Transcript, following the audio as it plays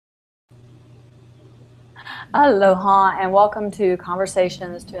Aloha and welcome to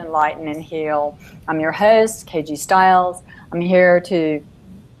Conversations to Enlighten and Heal. I'm your host, KG Stiles. I'm here to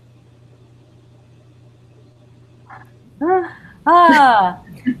all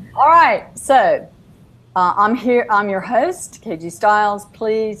right. So I'm here. I'm your host, KG Stiles.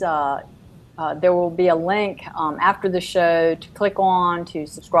 Please, there will be a link after the show to click on to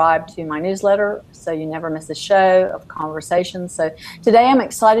subscribe to my newsletter so you never miss a show of conversations. So today I'm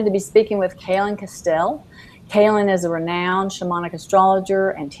excited to be speaking with Kaylin Castell. Kaylin is a renowned shamanic astrologer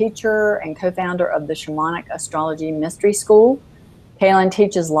and teacher and co-founder of the Shamanic Astrology Mystery School. Kaylin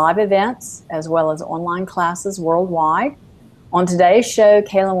teaches live events as well as online classes worldwide. On today's show,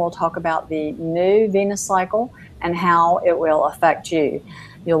 Kaylin will talk about the new Venus cycle and how it will affect you.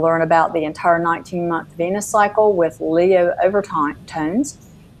 You'll learn about the entire 19-month Venus cycle with Leo overtones.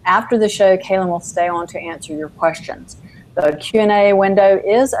 After the show, Kaylin will stay on to answer your questions. The Q&A window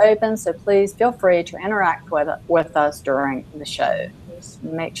is open, so please feel free to interact with us during the show. Just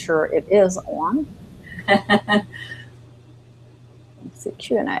make sure it is on. Let's see,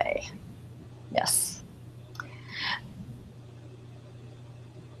 Q&A. Yes.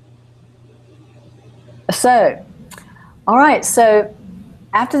 So, all right, so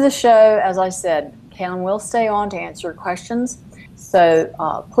after the show, as I said, Kaylin will stay on to answer your questions.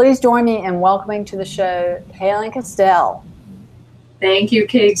 So please join me in welcoming to the show Kaylin Castell. Thank you,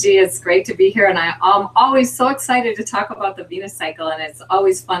 KG. It's great to be here, and I'm always so excited to talk about the Venus cycle, and it's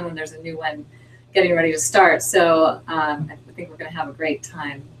always fun when there's a new one getting ready to start. So I think we're going to have a great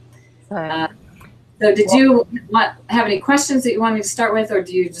time. So did you have any questions that you want me to start with, or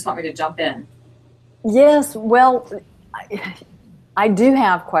do you just want me to jump in? Yes, well, I do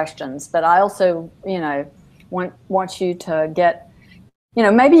have questions, but I also, want you to get,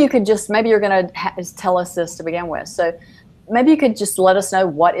 maybe you could just, maybe you're going to tell us this to begin with. So maybe you could just let us know,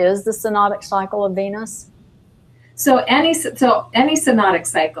 what is the synodic cycle of Venus? So any synodic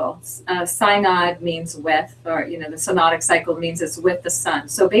cycle, synod means with, or the synodic cycle means it's with the sun.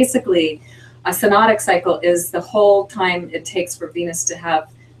 So basically, a synodic cycle is the whole time it takes for Venus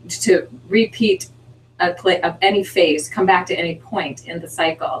to repeat of any phase, come back to any point in the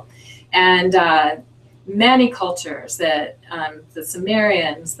cycle. And many cultures, the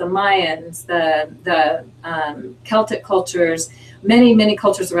Sumerians, the Mayans, the Celtic cultures, many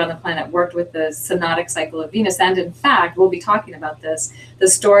cultures around the planet worked with the synodic cycle of Venus. And in fact, we'll be talking about this, the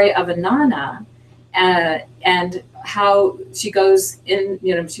story of Inanna, and how she goes in,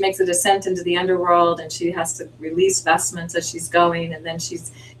 she makes a descent into the underworld, and she has to release vestments as she's going, and then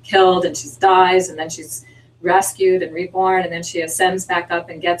she's killed, and she dies, and then she's rescued and reborn, and then she ascends back up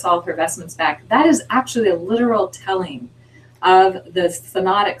and gets all of her vestments back. That is actually a literal telling of the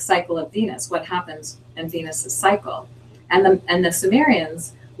synodic cycle of Venus, what happens in Venus's cycle. And the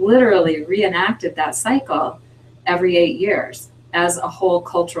Sumerians literally reenacted that cycle every 8 years as a whole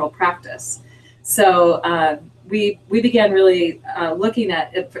cultural practice. So we began really looking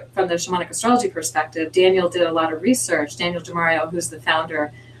at it from the shamanic astrology perspective. Daniel did a lot of research. Daniel DeMario, who's the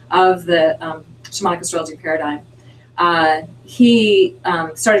founder of the shamanic astrology paradigm, he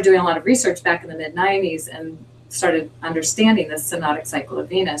started doing a lot of research back in the mid-90s and started understanding the synodic cycle of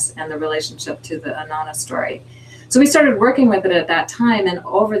Venus and the relationship to the Inanna story. So we started working with it at that time, and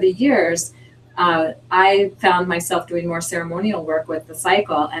over the years, I found myself doing more ceremonial work with the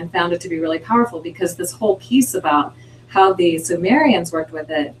cycle and found it to be really powerful, because this whole piece about how the Sumerians worked with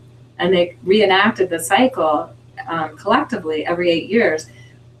it and they reenacted the cycle collectively every 8 years,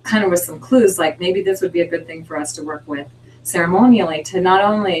 kind of with some clues, like maybe this would be a good thing for us to work with ceremonially, to not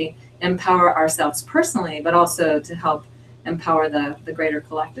only empower ourselves personally, but also to help empower the greater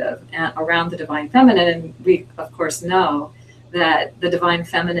collective around the divine feminine. And we, of course, know that the divine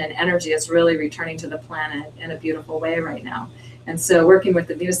feminine energy is really returning to the planet in a beautiful way right now. And so working with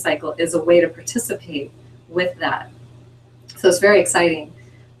the Venus cycle is a way to participate with that. So it's very exciting,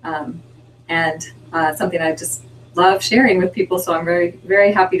 and something I just love sharing with people. So I'm very,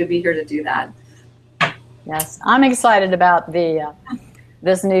 very happy to be here to do that. Yes, I'm excited about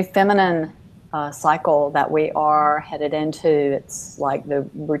this new feminine cycle that we are headed into. It's like the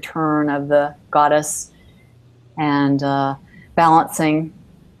return of the goddess, and balancing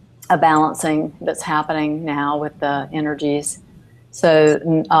that's happening now with the energies. So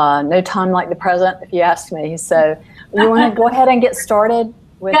no time like the present, if you ask me. So you want to go ahead and get started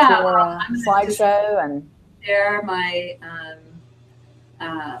with your slideshow and share my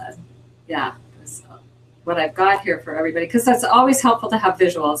what I've got here for everybody, because that's always helpful to have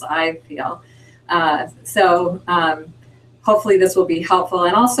visuals, I feel. Hopefully this will be helpful.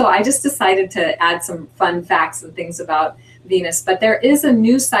 And also, I just decided to add some fun facts and things about Venus. But there is a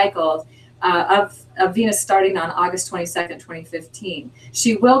new cycle of Venus starting on August 22nd, 2015.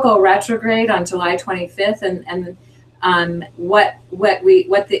 She will go retrograde on July 25th, and what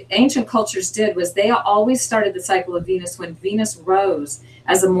the ancient cultures did was they always started the cycle of Venus when Venus rose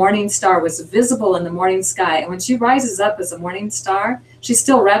as a morning star, was visible in the morning sky. And when she rises up as a morning star, she's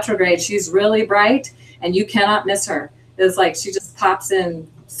still retrograde. She's really bright, and you cannot miss her. It's like she just pops in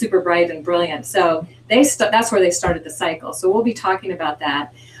super bright and brilliant. So that's where they started the cycle. So we'll be talking about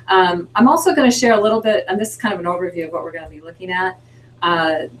that. I'm also going to share a little bit, and this is kind of an overview of what we're going to be looking at,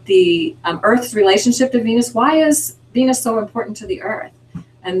 the Earth's relationship to Venus. Why is Venus so important to the Earth?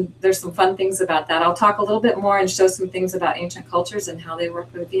 And there's some fun things about that. I'll talk a little bit more and show some things about ancient cultures and how they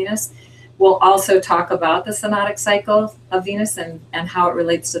work with Venus. We'll also talk about the synodic cycle of Venus and how it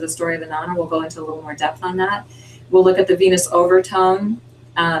relates to the story of Inanna. We'll go into a little more depth on that. We'll look at the Venus overtone.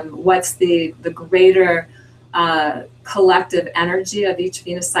 What's the greater collective energy of each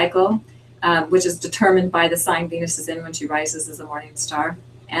Venus cycle, which is determined by the sign Venus is in when she rises as a morning star.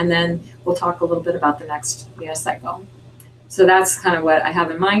 And then we'll talk a little bit about the next Venus cycle. So that's kind of what I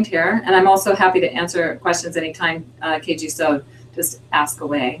have in mind here. And I'm also happy to answer questions anytime, KG, so just ask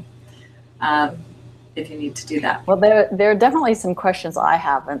away if you need to do that. Well, there are definitely some questions I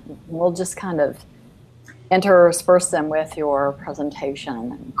have, and we'll just kind of intersperse them with your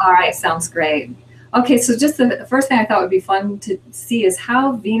presentation. All right, sounds great. Okay, so just the first thing I thought would be fun to see is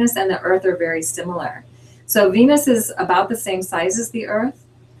how Venus and the Earth are very similar. So Venus is about the same size as the Earth,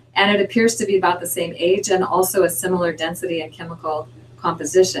 and it appears to be about the same age and also a similar density and chemical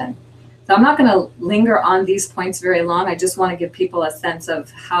composition. So I'm not going to linger on these points very long. I just want to give people a sense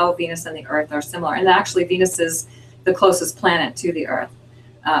of how Venus and the Earth are similar. And actually, Venus is the closest planet to the Earth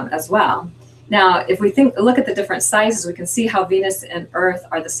as well. Now, if we look at the different sizes, we can see how Venus and Earth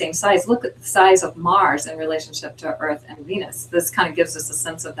are the same size. Look at the size of Mars in relationship to Earth and Venus. This kind of gives us a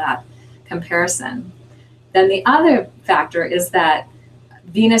sense of that comparison. Then the other factor is that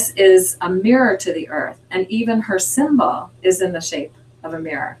Venus is a mirror to the Earth, and even her symbol is in the shape of a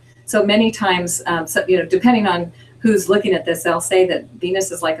mirror. So many times, depending on who's looking at this, they'll say that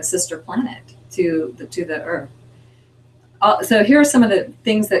Venus is like a sister planet to the Earth. So here are some of the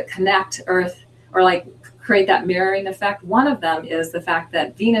things that connect Earth or like create that mirroring effect. One of them is the fact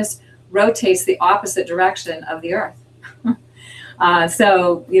that Venus rotates the opposite direction of the Earth.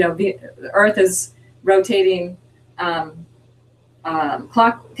 The Earth is rotating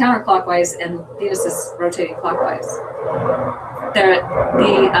counterclockwise, and Venus is rotating clockwise.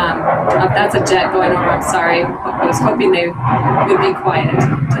 That's a jet going over. I'm sorry. I was hoping they would be quiet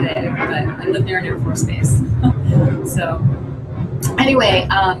today, but I live near an Air Force base. So anyway,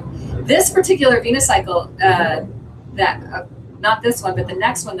 this particular Venus cycle, not this one, but the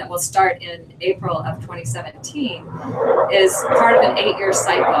next one that will start in April of 2017 is part of an 8-year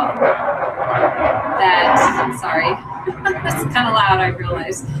cycle it's kind of loud, I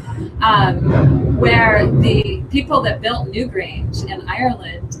realize, where the people that built Newgrange in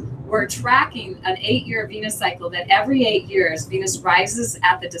Ireland were tracking an 8-year Venus cycle that every 8 years Venus rises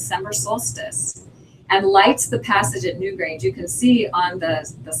at the December solstice and lights the passage at Newgrange. You can see on the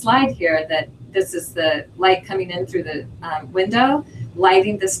slide here that this is the light coming in through the window,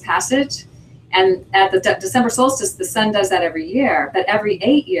 lighting this passage. And at the December solstice, the sun does that every year, but every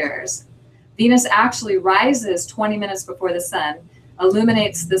 8 years, Venus actually rises 20 minutes before the sun,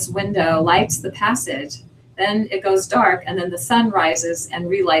 illuminates this window, lights the passage, then it goes dark, and then the sun rises and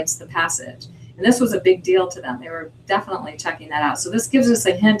relights the passage. And this was a big deal to them. They were definitely checking that out. So this gives us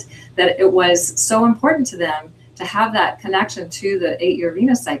a hint that it was so important to them to have that connection to the 8-year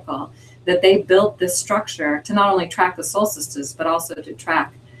Venus cycle that they built this structure to not only track the solstices, but also to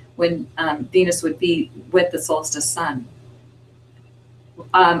track when Venus would be with the solstice sun.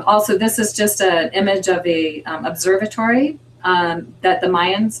 Also, this is just an image of a observatory that the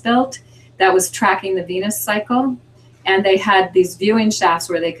Mayans built that was tracking the Venus cycle. And they had these viewing shafts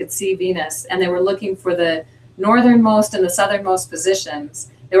where they could see Venus, and they were looking for the northernmost and the southernmost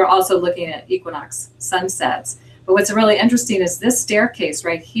positions. They were also looking at equinox sunsets. But what's really interesting is this staircase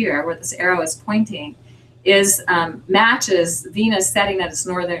right here, where this arrow is pointing, matches Venus setting at its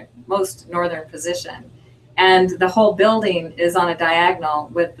most northern position. And the whole building is on a diagonal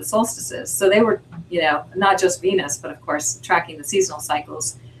with the solstices. So they were, not just Venus, but of course, tracking the seasonal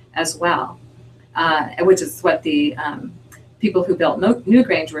cycles as well, which is what the people who built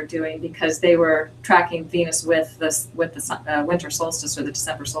Newgrange were doing, because they were tracking Venus with the winter solstice or the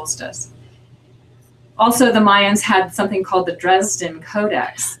December solstice. Also, the Mayans had something called the Dresden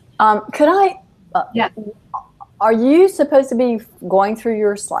Codex. Could I? Yeah. Are you supposed to be going through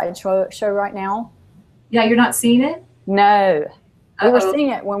your slideshow right now? Yeah, you're not seeing it? No. We were seeing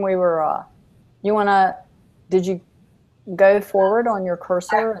it when we were You want to, did you go forward on your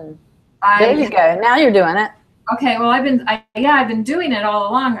cursor? And there you I go. Now you're doing it. okay. Well, I've been doing it all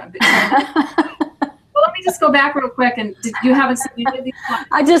along. Well, let me just go back real quick. And you haven't seen any of these slides?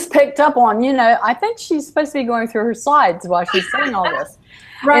 I just picked up on, I think she's supposed to be going through her slides while she's saying all this.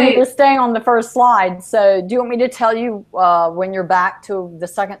 Right. And you're staying on the first slide. So do you want me to tell you when you're back to the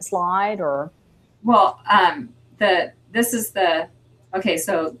second slide, or? Well, this is the, okay,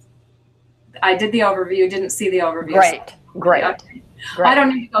 so I did the overview, didn't see the overview. Great. Okay. I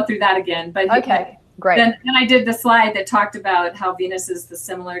don't need to go through that again, but okay, great. Then I did the slide that talked about how Venus is the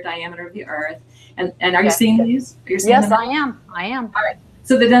similar diameter of the Earth. And are you seeing these? Are you seeing yes, them? I am. All right.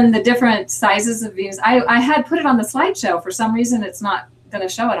 So then the different sizes of Venus, I had put it on the slideshow. For some reason, it's not going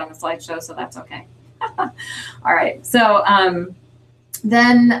to show it on the slideshow, so that's okay. All right. So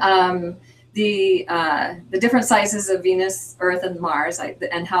then the different sizes of Venus, Earth, and Mars,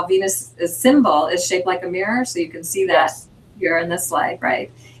 and how Venus' symbol is shaped like a mirror. So you can see that here in this slide,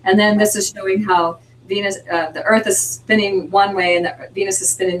 right? And then this is showing how Venus, the Earth is spinning one way, and Venus is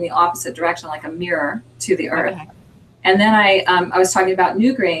spinning the opposite direction, like a mirror to the Earth. Okay. And then I was talking about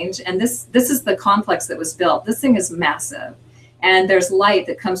Newgrange, and this is the complex that was built. This thing is massive, and there's light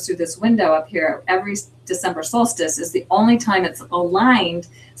that comes through this window up here. Every December solstice is the only time it's aligned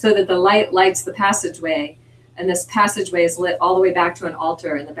so that the light lights the passageway, and this passageway is lit all the way back to an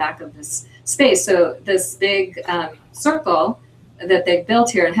altar in the back of this space. So this big circle that they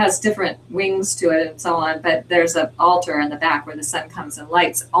built here, and has different wings to it and so on, but there's an altar in the back where the sun comes and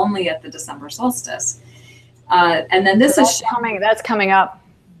lights only at the December solstice. And then this is coming. That's coming up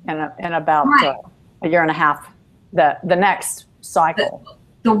in about a year and a half. The next cycle.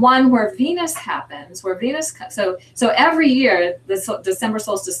 The one where Venus happens, so every year the December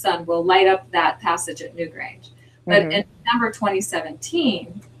solstice sun will light up that passage at Newgrange. But in December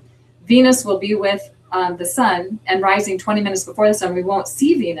 2017, Venus will be with the sun and rising 20 minutes before the sun. We won't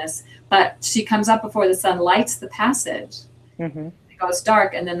see Venus, but she comes up before the sun, lights the passage. It goes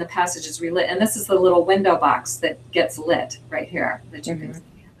dark, and then the passage is relit. And this is the little window box that gets lit right here that you can see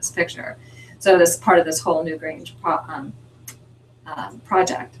in this picture. So this is part of this whole Newgrange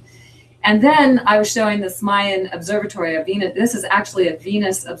project. And then I was showing this Mayan observatory of Venus. This is actually a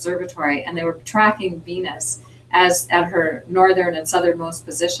Venus observatory, and they were tracking Venus as at her northern and southernmost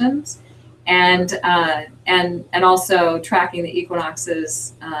positions, and also tracking the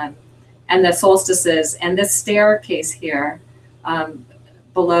equinoxes and the solstices. And this staircase here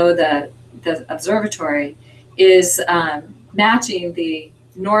below the observatory is matching the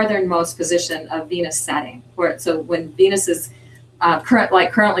northernmost position of Venus setting. So when Venus is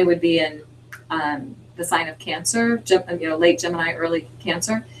currently would be in the sign of Cancer, late Gemini, early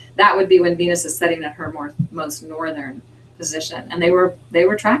Cancer, that would be when Venus is setting at her most northern position, and they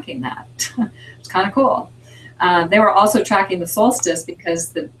were tracking that. It's kind of cool. They were also tracking the solstice, because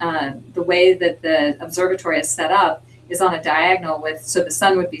the way that the observatory is set up is on a diagonal so the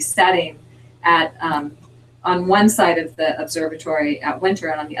sun would be setting at on one side of the observatory at winter,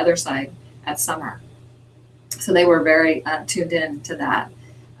 and on the other side at summer. So they were very tuned in to that.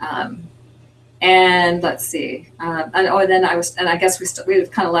 And let's see. I guess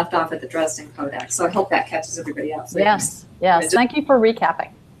we've kind of left off at the Dresden Codex. So I hope that catches everybody up. So yes. Thank you for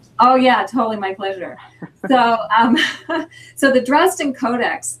recapping. Oh yeah, totally, my pleasure. So, so the Dresden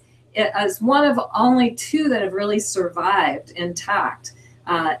Codex is one of only two that have really survived intact,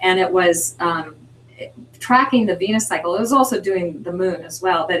 and it was tracking the Venus cycle. It was also doing the moon as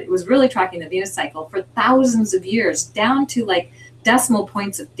well, but it was really tracking the Venus cycle for thousands of years, down to like decimal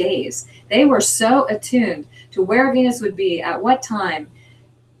points of days. They were so attuned to where Venus would be at what time.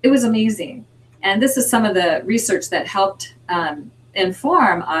 It was amazing. And this is some of the research that helped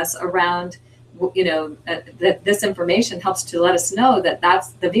inform us around, that this information helps to let us know that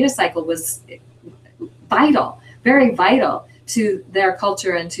the Venus cycle was vital, very vital to their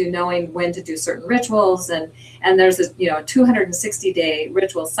culture and to knowing when to do certain rituals. And there's a 260-day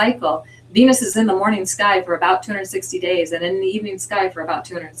ritual cycle. Venus is in the morning sky for about 260 days, and in the evening sky for about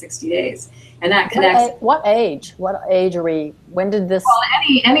 260 days. And that connects. What age are we? When did this? Well,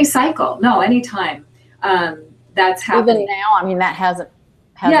 any cycle. No, any time. That's happening. Even now, I mean, that hasn't.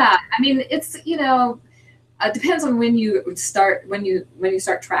 Yeah, I mean, it's it depends on when you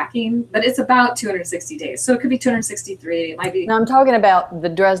start tracking, but it's about 260 days. So it could be 263. It might be. No, I'm talking about the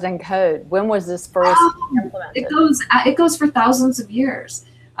Dresden Code. When was this first implemented? It goes for thousands of years.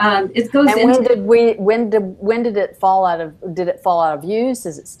 It goes. And when did it fall out of? Did it fall out of use?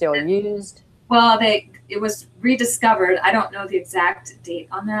 Is it still used? Well, it was rediscovered. I don't know the exact date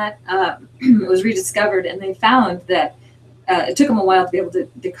on that. It was rediscovered, and they found that it took them a while to be able to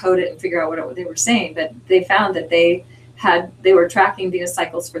decode it and figure out what they were saying, but they found that they were tracking Venus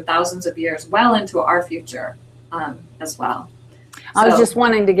cycles for thousands of years, well into our future as well. I was just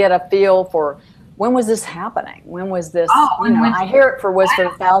wanting to get a feel for when was this happening? When was this? I hear it was for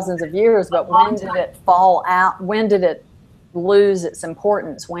thousands of years, but when did it fall out? When did it lose its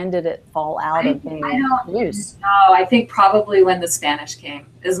importance? When did it fall out of being used? No, I think probably when the Spanish came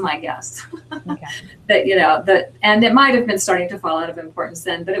is my guess. Okay. And it might have been starting to fall out of importance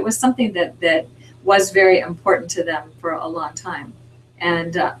then, but it was something that was very important to them for a long time.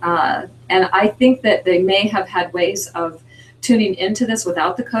 And I think that they may have had ways of tuning into this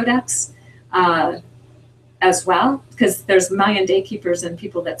without the codex as well, because there's Mayan daykeepers and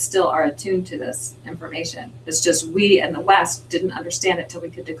people that still are attuned to this information. It's just we in the West didn't understand it till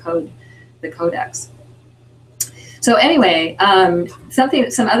we could decode the codex. So anyway,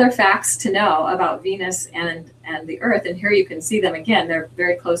 some other facts to know about Venus and the Earth, and here you can see them again. They're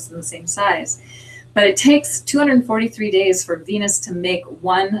very close in the same size. But it takes 243 days for Venus to make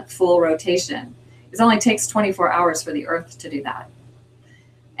one full rotation. It only takes 24 hours for the Earth to do that.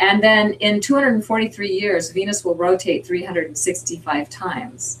 And then in 243 years, Venus will rotate 365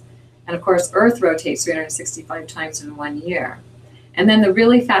 times. And of course, Earth rotates 365 times in 1 year. And then the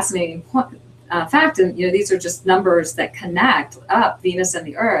really fascinating fact, and these are just numbers that connect up Venus and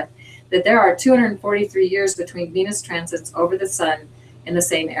the Earth, that there are 243 years between Venus transits over the Sun in the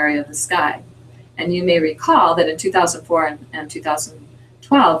same area of the sky. And you may recall that in 2004 and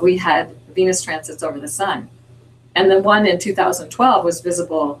 2012, we had Venus transits over the Sun. And the one in 2012 was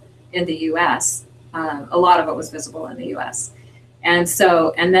visible in the US. A lot of it was visible in the US.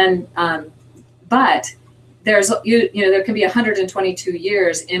 But there's, there can be 122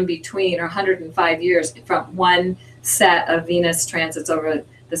 years in between, or 105 years from one set of Venus transits over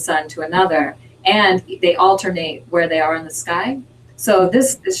the Sun to another. And they alternate where they are in the sky. So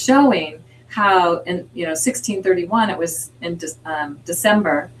this is showing how in 1631, it was in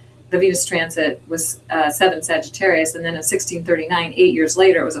December, the Venus transit was 7 Sagittarius, and then in 1639, 8 years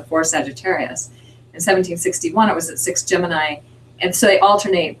later, it was a 4 Sagittarius. In 1761, it was at 6 Gemini, and so they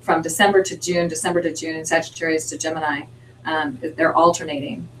alternate from December to June, Sagittarius to Gemini. They're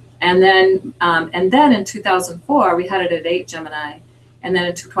alternating, and then in 2004, we had it at 8 Gemini, and then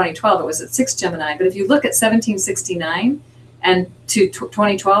in 2012, it was at 6 Gemini. But if you look at 1769 and to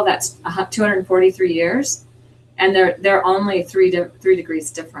 2012, that's 243 years. And they're only 3 degrees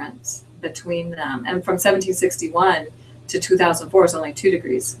difference between them. And from 1761 to 2004 is only 2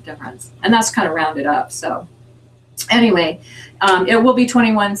 degrees difference. And that's kind of rounded up. So anyway, it will be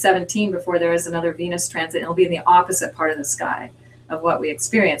 2117 before there is another Venus transit. It'll be in the opposite part of the sky of what we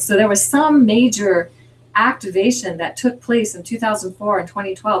experienced. So there was some major activation that took place in 2004 and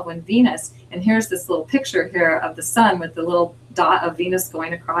 2012 when Venus, and here's this little picture here of the Sun with the little dot of Venus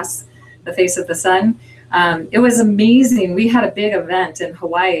going across the face of the Sun. It was amazing. We had a big event in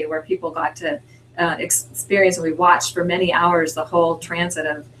Hawaii where people got to experience, and we watched for many hours the whole transit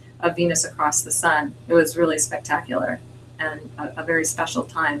of Venus across the Sun. It was really spectacular and a very special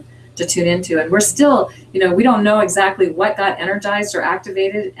time to tune into. And we're still, we don't know exactly what got energized or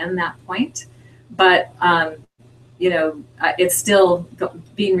activated in that point, but it's still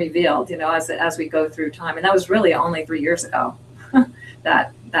being revealed, as we go through time. And that was really only 3 years ago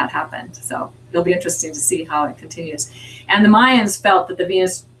that happened. So it'll be interesting to see how it continues. And the Mayans felt that the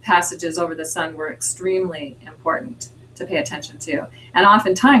Venus passages over the Sun were extremely important to pay attention to. And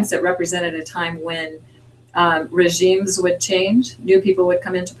oftentimes it represented a time when regimes would change, new people would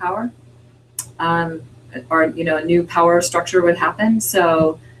come into power, or a new power structure would happen.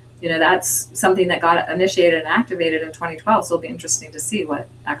 So that's something that got initiated and activated in 2012. So it'll be interesting to see what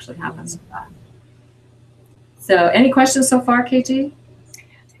actually happens with that. So any questions so far, KG?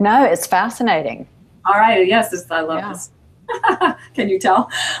 No, it's fascinating. All right. Yes, I love this. Can you tell?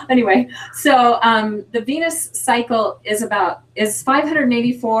 Anyway, so the Venus cycle is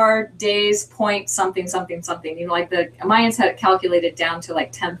 584 days, point something, something, something. Like the Mayans had it calculated down to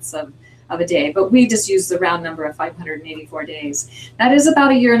like tenths of a day, but we just use the round number of 584 days. That is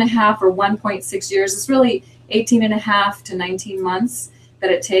about 1.5 years or 1.6 years. It's really 18.5 to 19 months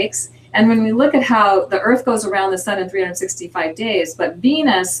that it takes. And when we look at how the Earth goes around the Sun in 365 days, but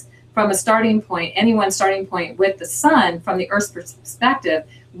Venus, from a starting point, any one starting point with the Sun, from the Earth's perspective,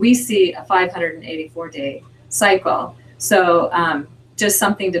 we see a 584-day cycle. So just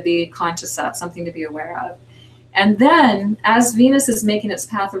something to be conscious of, something to be aware of. And then, as Venus is making its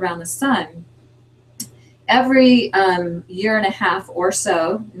path around the Sun, every 1.5 years or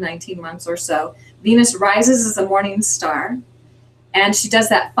so, 19 months or so, Venus rises as a morning star. And she does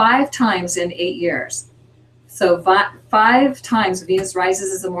that 5 times in 8 years. So 5 times Venus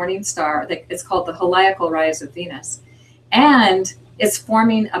rises as a morning star. It's called the heliacal rise of Venus. And it's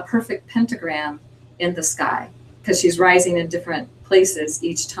forming a perfect pentagram in the sky because she's rising in different places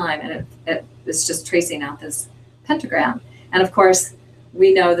each time. And it's just tracing out this pentagram. And of course,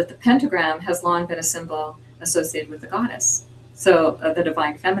 we know that the pentagram has long been a symbol associated with the goddess, so the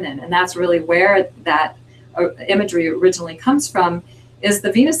divine feminine. And that's really where that imagery originally comes from, is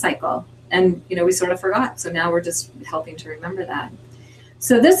the Venus cycle. And, we sort of forgot. So now we're just helping to remember that.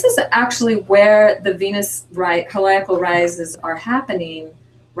 So this is actually where the Venus heliacal rises are happening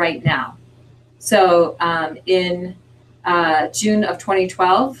right now. So in June of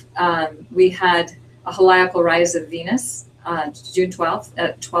 2012, we had a heliacal rise of Venus, June 12th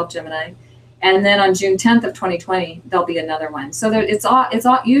at 12 Gemini. And then on June 10th of 2020, there'll be another one. So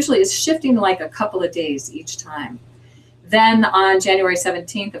usually it's shifting like a couple of days each time. Then on January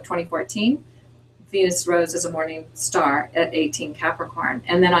 17th of 2014, Venus rose as a morning star at 18 Capricorn.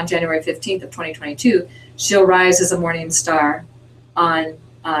 And then on January 15th of 2022, she'll rise as a morning star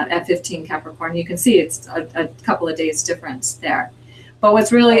at 15 Capricorn. You can see it's a couple of days difference there. But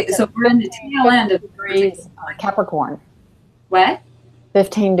what's really, so we're in the tail end of degrees Capricorn. What?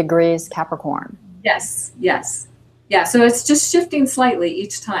 15 degrees Capricorn. Yes. Yeah, so it's just shifting slightly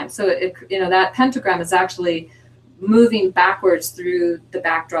each time. So that pentagram is actually moving backwards through the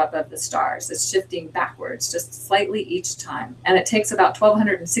backdrop of the stars. It's shifting backwards just slightly each time. And it takes about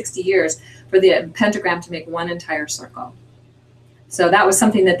 1,260 years for the pentagram to make one entire circle. So that was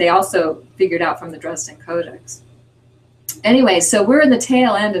something that they also figured out from the Dresden Codex. Anyway, so we're in the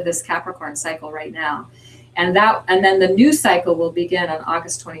tail end of this Capricorn cycle right now. And then the new cycle will begin on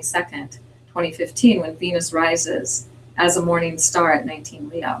August 22nd, 2015, when Venus rises as a morning star at 19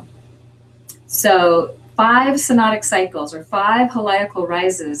 Leo. So 5 synodic cycles, or 5 heliacal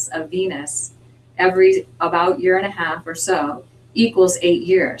rises of Venus every about year and a half or so, equals 8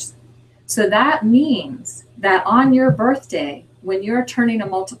 years. So that means that on your birthday, when you're turning a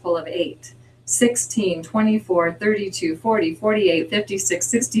multiple of 8, 16, 24, 32, 40, 48, 56,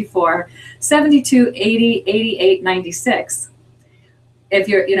 64, 72, 80, 88, 96. If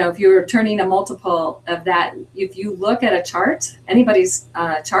you're turning a multiple of that, if you look at a chart, anybody's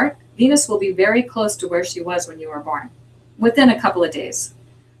chart, Venus will be very close to where she was when you were born, within a couple of days,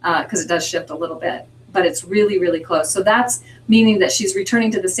 because it does shift a little bit, but it's really, really close. So that's meaning that she's returning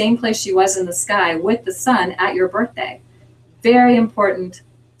to the same place she was in the sky with the sun at your birthday. Very important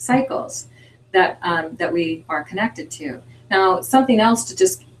cycles that we are connected to. Now, something else to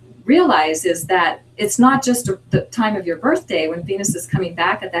just realize is that it's not just the time of your birthday when Venus is coming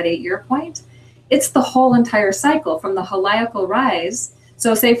back at that 8-year point. It's the whole entire cycle from the heliacal rise.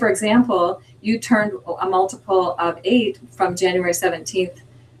 So say, for example, you turned a multiple of 8 from January 17th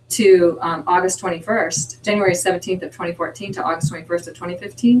to August 21st, January 17th of 2014 to August 21st of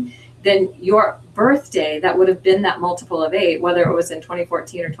 2015, then your birthday, that would have been that multiple of 8, whether it was in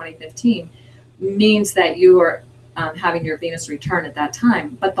 2014 or 2015, means that you are having your Venus return at that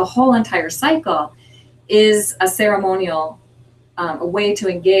time. But the whole entire cycle is a ceremonial, a way to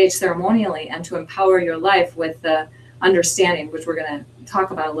engage ceremonially and to empower your life with the understanding, which we're going to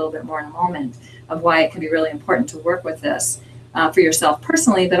talk about a little bit more in a moment, of why it can be really important to work with this for yourself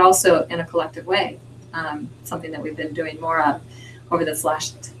personally, but also in a collective way. Something that we've been doing more of over this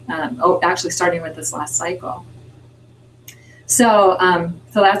last, actually starting with this last cycle. So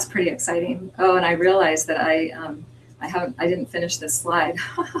that's pretty exciting. Oh, and I realized that I didn't finish this slide.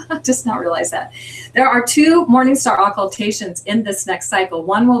 Just not realized that. There are 2 morning star occultations in this next cycle.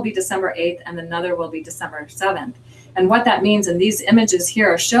 One will be December 8th and another will be December 7th. And what that means, and these images here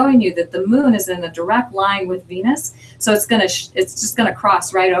are showing you that the moon is in a direct line with Venus. So it's just gonna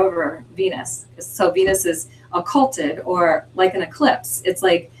cross right over Venus. So Venus is occulted, or like an eclipse. It's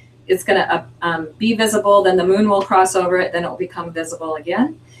like, it's gonna be visible, then the moon will cross over it, then it will become visible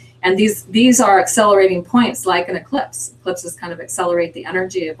again. And these are accelerating points like an eclipse. Eclipses kind of accelerate the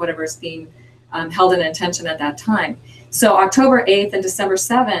energy of whatever is being held in intention at that time. So October 8th and December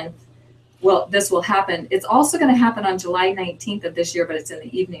 7th, this will happen. It's also going to happen on July 19th of this year, but it's in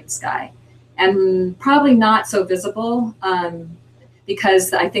the evening sky. And probably not so visible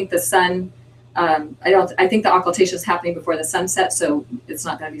because I think the sun, I think the occultation is happening before the sunset, so it's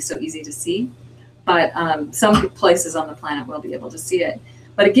not going to be so easy to see. But some places on the planet will be able to see it.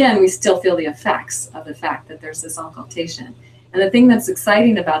 But again, we still feel the effects of the fact that there's this occultation. And the thing that's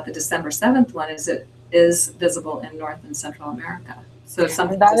exciting about the December 7th one is it is visible in North and Central America. So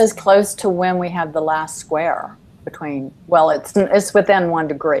that is close to when we have the last square between, well, it's within 1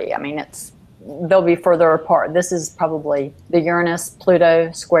 degree. I mean, they'll be further apart. This is probably the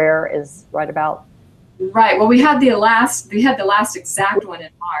Uranus-Pluto square is right about Right. Well, we had the last exact one in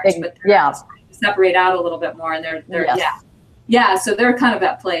March, but they're starting to separate out a little bit more, and they're Yes. yeah. So they're kind of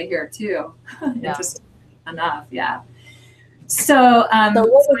at play here too. Interesting enough, yeah. So,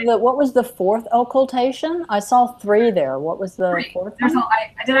 so what was the fourth occultation? I saw 3 there. What was the fourth one?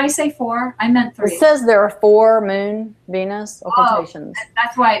 Did I say 4? I meant 3. It says there are 4 Moon Venus occultations.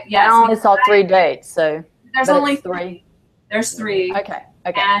 That's why. Yes. I only saw 3 dates, so there's only 3. There's 3. Okay.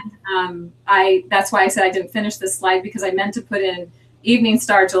 And that's why I said I didn't finish this slide, because I meant to put in Evening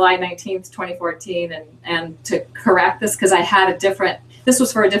Star July 19th, 2014, and to correct this, because I had this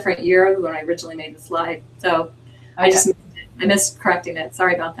was for a different year when I originally made the slide. So I missed correcting it.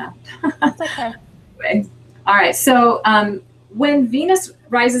 Sorry about that. That's okay. Anyway. All right. So when Venus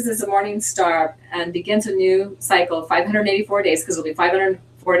rises as a morning star and begins a new cycle of 584 days, because it'll be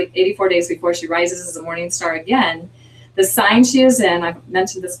 584 days before she rises as a morning star again, the sign she is in, I've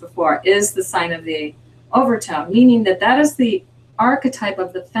mentioned this before, is the sign of the overtone, meaning that is the archetype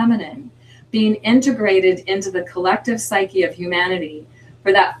of the feminine being integrated into the collective psyche of humanity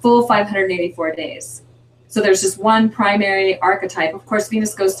for that full 584 days. So there's just one primary archetype. Of course,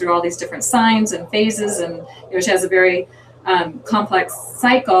 Venus goes through all these different signs and phases, and she has a very complex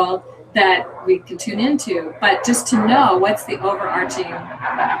cycle that we can tune into. But just to know what's the overarching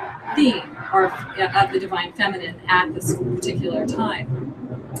theme of the divine feminine at this particular time.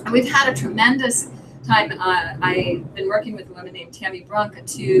 And we've had a tremendous time. I've been working with a woman named Tammy Brunk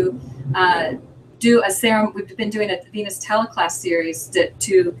to do a ceremony. We've been doing a Venus teleclass series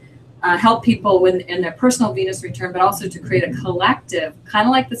to help people in their personal Venus return, but also to create a collective, kind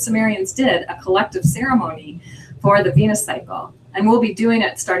of like the Sumerians did, a collective ceremony for the Venus cycle. And we'll be doing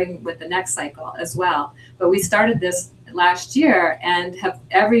it starting with the next cycle as well. But we started this last year and have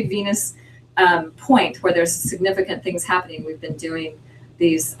every Venus point where there's significant things happening. We've been doing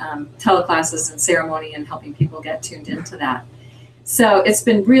these teleclasses and ceremony and helping people get tuned into that. So it's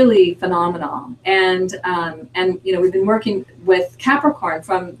been really phenomenal. And we've been working with Capricorn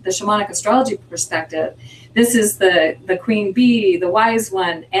from the shamanic astrology perspective. This is the queen bee, the wise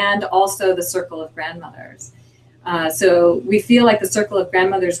one, and also the circle of grandmothers. So we feel like the circle of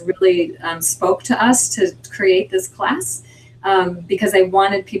grandmothers really spoke to us to create this class because they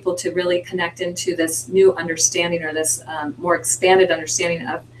wanted people to really connect into this new understanding, or this more expanded understanding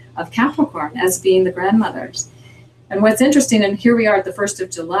of Capricorn as being the grandmothers. And what's interesting, and here we are at the 1st of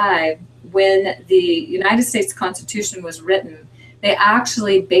July, when the United States Constitution was written, they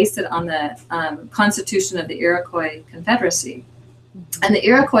actually based it on the Constitution of the Iroquois Confederacy. And the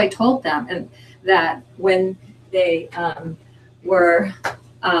Iroquois told them that when they were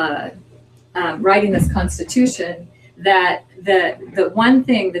writing this Constitution, that the one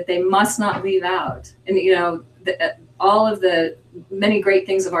thing that they must not leave out, and all of the many great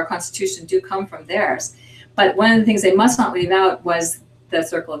things of our Constitution do come from theirs, but one of the things they must not leave out was the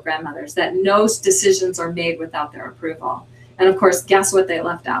circle of grandmothers, that no decisions are made without their approval. And of course, guess what they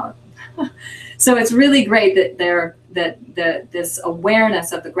left out? So it's really great that this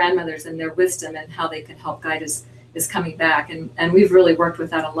awareness of the grandmothers and their wisdom and how they can help guide us is coming back. And we've really worked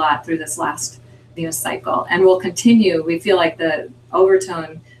with that a lot through this last Venus cycle. And we'll continue. We feel like the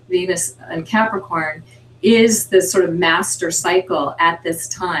overtone Venus and Capricorn is the sort of master cycle at this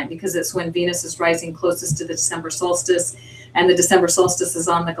time, because it's when Venus is rising closest to the December solstice, and the December solstice is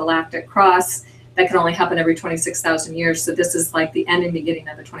on the galactic cross. That can only happen every 26,000 years. So this is like the end and beginning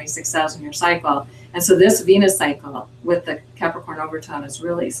of the 26,000 year cycle. And so this Venus cycle with the Capricorn overtone is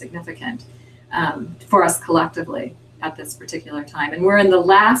really significant for us collectively at this particular time. And we're in the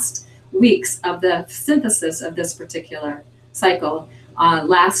last weeks of the synthesis of this particular cycle.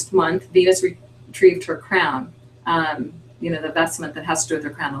 Last month, Venus retrieved her crown, the vestment that has to do with her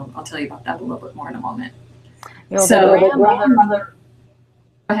crown. I'll tell you about that a little bit more in a moment. So the grandmother,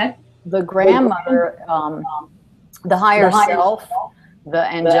 go ahead. The grandmother, the higher self, the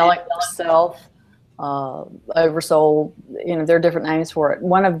angelic self, oversoul, there are different names for it.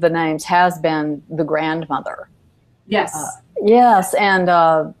 One of the names has been the grandmother. Yes. Yes,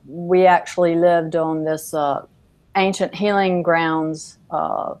 and we actually lived on this ancient healing grounds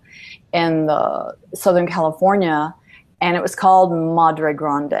in Southern California, and it was called Madre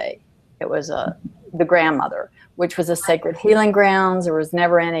Grande. It was the grandmother, which was a sacred healing grounds. There was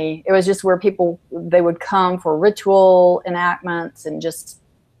never any, it was just where they would come for ritual enactments and just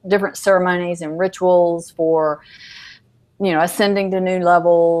different ceremonies and rituals for, ascending to new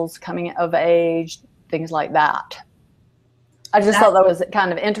levels, coming of age, things like that. I just thought that was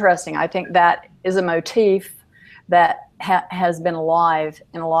kind of interesting. I think that is a motif that has been alive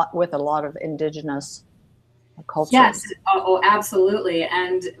with a lot of indigenous cultures. Yes, absolutely.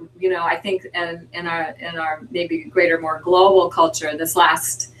 And I think in our maybe greater, more global culture,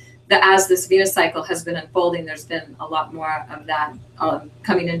 as this Venus cycle has been unfolding, there's been a lot more of that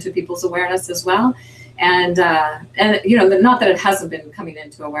coming into people's awareness as well. And not that it hasn't been coming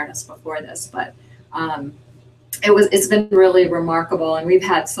into awareness before this, but it's been really remarkable, and we've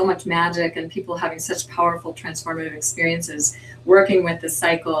had so much magic and people having such powerful transformative experiences working with the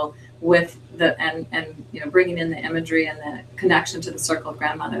cycle, with and bringing in the imagery and the connection to the circle of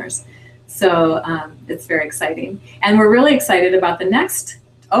grandmothers. So it's very exciting, and we're really excited about the next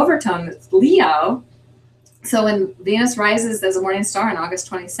overtone. It's Leo. So when Venus rises as a morning star on August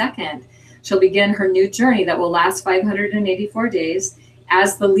 22nd, she'll begin her new journey that will last 584 days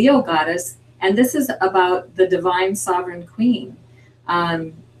as the Leo goddess. And this is about the divine sovereign queen.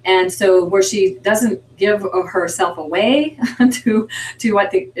 And so where she doesn't give herself away to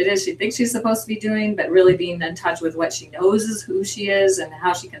what it is she thinks she's supposed to be doing, but really being in touch with what she knows is who she is and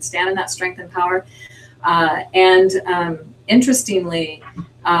how she can stand in that strength and power. Interestingly,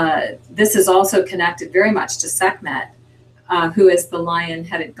 this is also connected very much to Sekhmet, who is the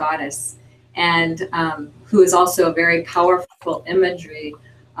lion-headed goddess, and who is also a very powerful imagery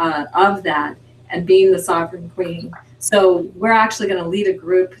of that, and being the sovereign queen. So we're actually going to lead a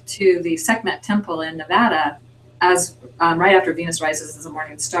group to the Sekhmet temple in Nevada as right after Venus rises as a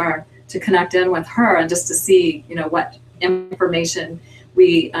morning star, to connect in with her and just to see what information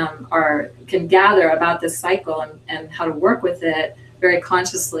we can gather about this cycle and how to work with it very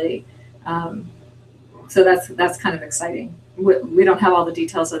consciously. So that's kind of exciting. We don't have all the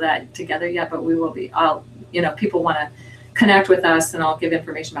details of that together yet, but we will be. People want to connect with us, and I'll give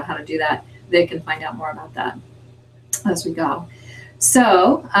information about how to do that. They can find out more about that as we go.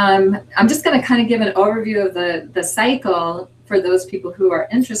 So I'm just going to kind of give an overview of the cycle for those people who are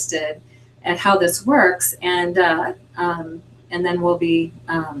interested at how this works, and then we'll be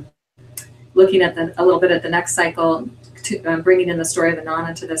looking at a little bit at the next cycle, bringing in the story of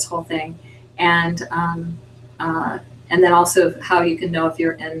Inanna to this whole thing, and then also how you can know if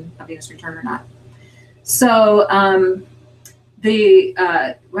you're in a Venus return or not. So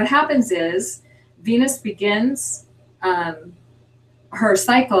what happens is Venus begins her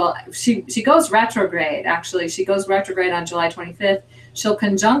cycle. She goes retrograde. Actually, she goes retrograde on July 25th. She'll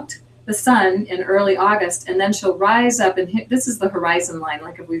conjunct the sun in early August, and then she'll rise up and hit. This is the horizon line.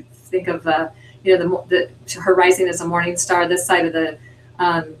 Like if we think of her rising as a morning star, this side of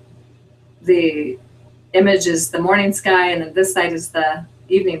the image is the morning sky, and then this side is the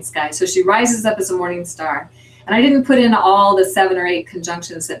evening sky. So she rises up as a morning star. And I didn't put in all the 7 or 8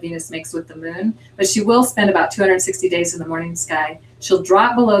 conjunctions that Venus makes with the moon, but she will spend about 260 days in the morning sky. She'll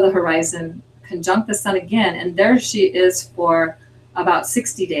drop below the horizon, conjunct the sun again, and there she is for about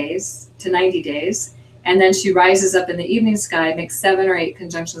 60 days to 90 days. And then she rises up in the evening sky, makes 7 or 8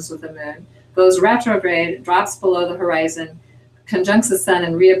 conjunctions with the moon, goes retrograde, drops below the horizon, conjuncts the sun,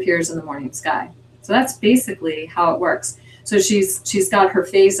 and reappears in the morning sky. So that's basically how it works. So she's got her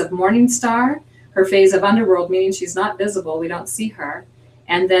phase of morning star, her phase of underworld, meaning she's not visible, we don't see her,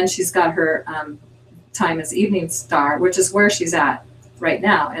 and then she's got her time as evening star, which is where she's at right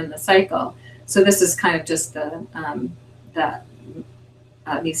now in the cycle. So this is kind of just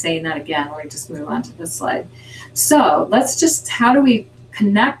me saying that again. Let me just move on to this slide. So how do we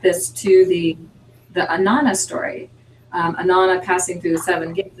connect this to the Inanna story? Inanna passing through the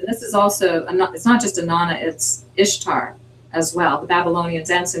 7 gates. And this is also, it's not just Inanna, it's Ishtar as well. The Babylonians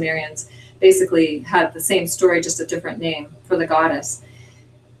and Sumerians basically had the same story, just a different name for the goddess.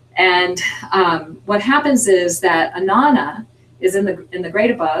 And what happens is that Inanna is in the great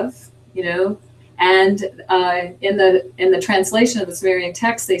above, and in the translation of the Sumerian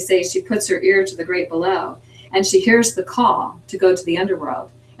text, they say she puts her ear to the great below, and she hears the call to go to the underworld.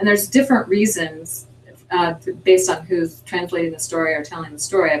 And there's different reasons based on who's translating the story or telling the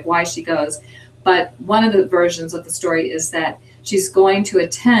story of why she goes. But one of the versions of the story is that she's going to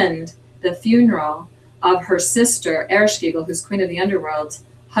attend the funeral of her sister, Ereshkigal, who's queen of the underworld's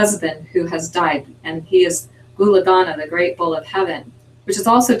husband, who has died. And he is Gulagana, the great bull of heaven, which is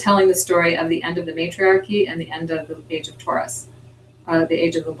also telling the story of the end of the matriarchy and the end of the age of Taurus, the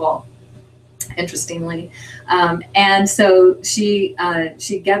age of the bull, interestingly. And so she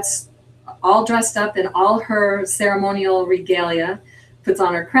gets all dressed up in all her ceremonial regalia, puts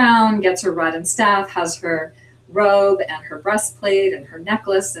on her crown, gets her rod and staff, has her robe and her breastplate and her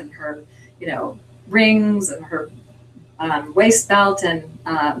necklace and her, rings and her waist belt, and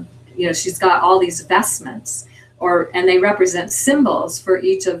she's got all these vestments, and they represent symbols for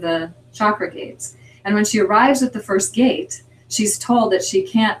each of the chakra gates. And when she arrives at the first gate, she's told that she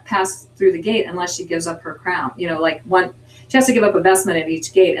can't pass through the gate unless she gives up her crown. Like she has to give up a vestment at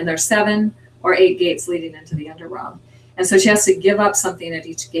each gate, and there's 7 or 8 gates leading into the underworld. And so she has to give up something at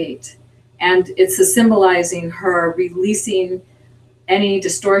each gate. And it's symbolizing her releasing any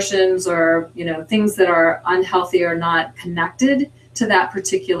distortions or, things that are unhealthy or not connected to that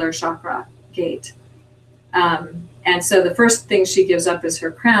particular chakra gate. And so the first thing she gives up is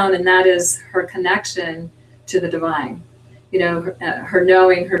her crown, and that is her connection to the divine. Her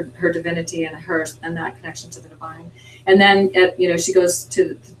knowing her divinity and that connection to the divine. And then she goes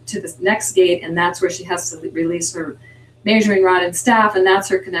to the next gate, and that's where she has to release her measuring rod and staff, and that's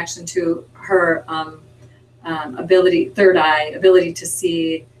her connection to her ability, third eye, ability to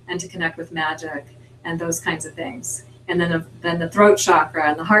see and to connect with magic and those kinds of things. And then the throat chakra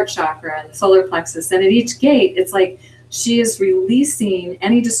and the heart chakra and the solar plexus. And at each gate, it's like she is releasing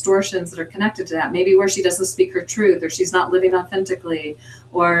any distortions that are connected to that. Maybe where she doesn't speak her truth, or she's not living authentically,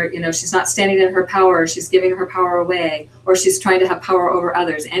 or she's not standing in her power, she's giving her power away, or she's trying to have power over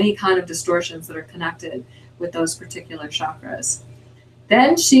others. Any kind of distortions that are connected with those particular chakras.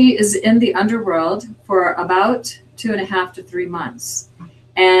 Then she is in the underworld for about 2.5 to 3 months.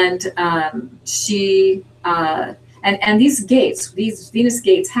 And these gates, these Venus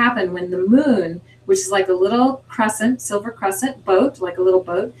gates, happen when the moon, which is like a little crescent, silver crescent boat, like a little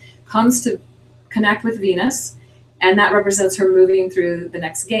boat, comes to connect with Venus. And that represents her moving through the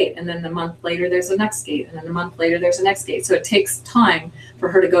next gate. And then a month later, there's a next gate. And then a month later, there's a next gate. So it takes time for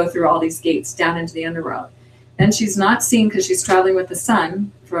her to go through all these gates down into the underworld. Then she's not seen because she's traveling with the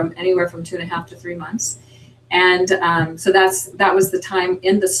sun from anywhere from 2.5 to 3 months. And so that was the time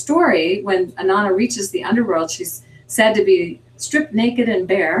in the story when Inanna reaches the underworld. She's said to be stripped naked and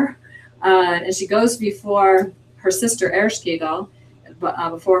bare. And she goes before her sister Ereshkigal,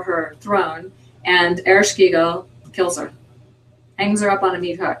 before her throne. And Ereshkigal kills her, hangs her up on a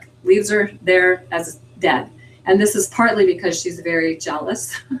meat hook, leaves her there as dead. And this is partly because she's very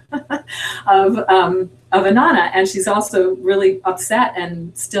jealous of Inanna, and she's also really upset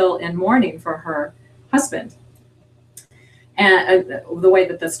and still in mourning for her husband, and the way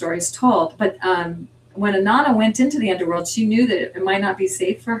that the story is told. But when Inanna went into the underworld, she knew that it might not be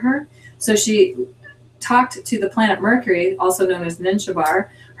safe for her, so she talked to the planet Mercury, also known as Ninshabar,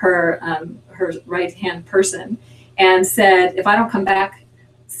 her right-hand person, and said, "If I don't come back,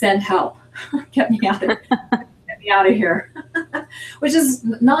 send help. Get me out of here." which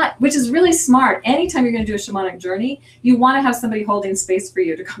is really smart. Anytime you're going to do a shamanic journey, you want to have somebody holding space for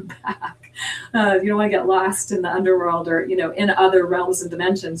you to come back. You don't want to get lost in the underworld or in other realms and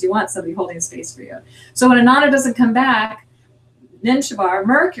dimensions. You want somebody holding space for you. So when Inanna doesn't come back, Ninshabar,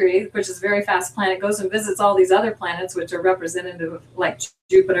 Mercury, which is a very fast planet, goes and visits all these other planets, which are representative of like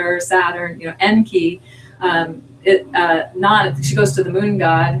Jupiter, Saturn, Enki. She goes to the moon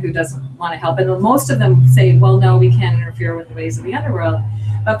god, who doesn't want to help. And most of them say, well, no, we can't interfere with the ways of the underworld.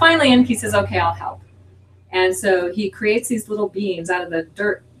 But finally, Enki says, okay, I'll help. And so he creates these little beings out of the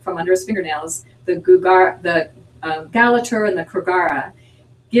dirt from under his fingernails, the Galatur and the Krugara,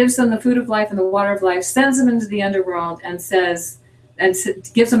 gives them the food of life and the water of life, sends them into the underworld, and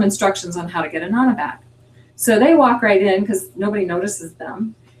gives them instructions on how to get Inanna back. So they walk right in because nobody notices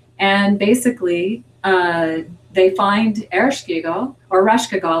them. And basically, they find Ereshkigal, or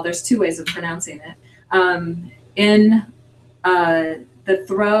Reshkigal, there's 2 ways of pronouncing it, in the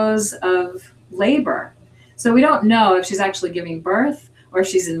throes of labor. So we don't know if she's actually giving birth or if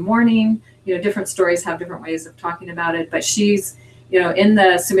she's in mourning. Different stories have different ways of talking about it, but she's, in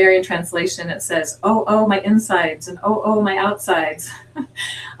the Sumerian translation, it says, oh, my insides, and oh, my outsides.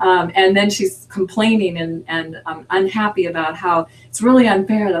 And then she's complaining and unhappy about how it's really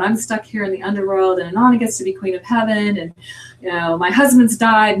unfair that I'm stuck here in the underworld and Inanna gets to be queen of heaven, and my husband's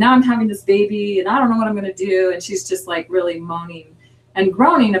died, now I'm having this baby and I don't know what I'm going to do. And she's just like really moaning and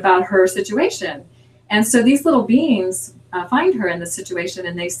groaning about her situation. And so these little beings find her in this situation,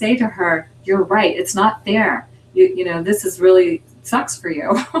 and they say to her, you're right, it's not fair. This is really sucks for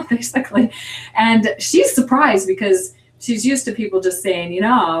you, basically. And she's surprised because she's used to people just saying, you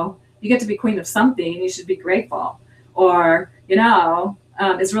get to be queen of something, you should be grateful. Or,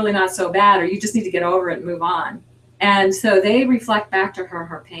 it's really not so bad, or you just need to get over it and move on. And so they reflect back to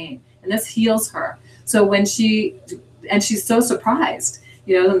her pain, and this heals her. So when she's so surprised,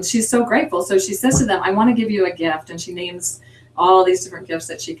 and she's so grateful. So she says to them, I want to give you a gift. And she names all these different gifts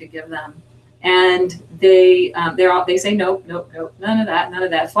that she could give them. And they say, nope, none of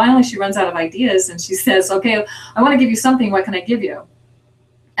that. Finally, she runs out of ideas, and she says, okay, I want to give you something. What can I give you?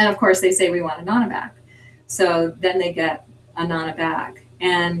 And of course, they say, we want Inanna back. So then they get Inanna back.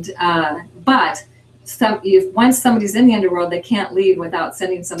 And once somebody's in the underworld, they can't leave without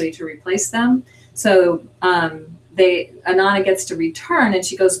sending somebody to replace them. So Inanna gets to return, and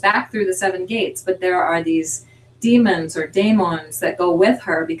she goes back through the 7 gates, but there are these demons or daemons that go with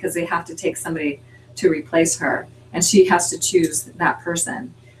her because they have to take somebody to replace her, and she has to choose that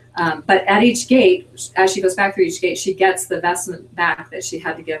person. But at each gate, as she goes back through each gate, she gets the vestment back that she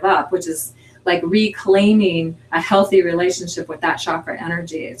had to give up, which is like reclaiming a healthy relationship with that chakra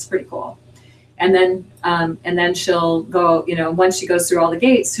energy. It's pretty cool. And then she'll go, once she goes through all the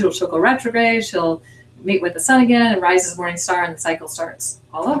gates, she'll go retrograde, she'll meet with the sun again and rise as morning star, and the cycle starts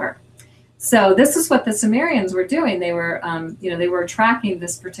all over. So this is what the Sumerians were doing. They were, they were tracking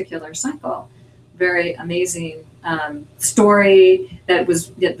this particular cycle. Very amazing story that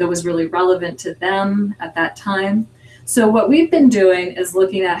was really relevant to them at that time. So what we've been doing is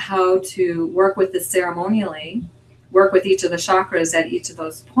looking at how to work with this ceremonially, work with each of the chakras at each of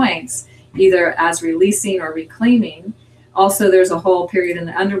those points, either as releasing or reclaiming. Also, there's a whole period in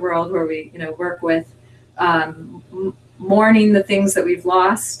the underworld where we, work with mourning the things that we've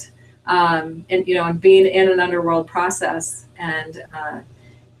lost, and being in an underworld process. And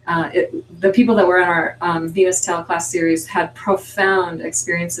the people that were in our Venus Tale class series had profound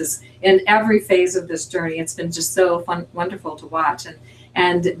experiences in every phase of this journey. It's been just so fun, wonderful to watch.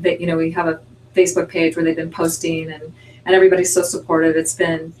 And that, we have a Facebook page where they've been posting, and everybody's so supportive.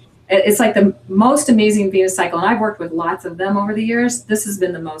 It's like the most amazing Venus cycle, and I've worked with lots of them over the years. This has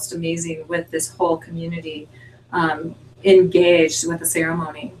been the most amazing with this whole community engaged with the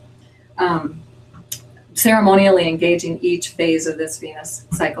ceremony. Ceremonially engaging each phase of this Venus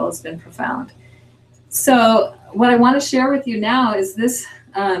cycle has been profound. So what I want to share with you now is this,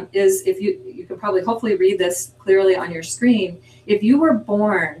 is if you can probably hopefully read this clearly on your screen. If you were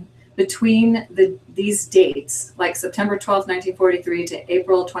born between these dates, like September 12th, 1943 to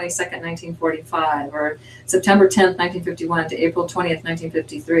April 22nd, 1945, or September 10th, 1951 to April 20th,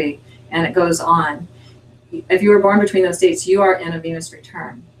 1953, and it goes on. If you were born between those dates, you are in a Venus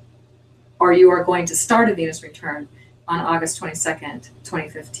return, or you are going to start a Venus return on August 22nd,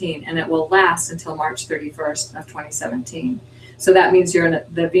 2015, and it will last until March 31st of 2017. So that means you're in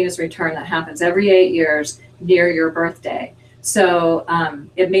the Venus return that happens every 8 years near your birthday. So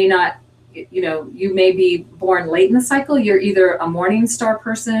it may not, you may be born late in the cycle. You're either a morning star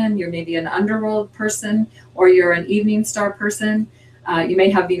person, you're maybe an underworld person, or you're an evening star person. You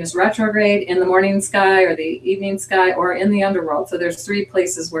may have Venus retrograde in the morning sky or the evening sky or in the underworld. So there's 3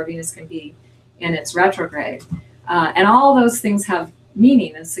 places where Venus can be in its retrograde. And all those things have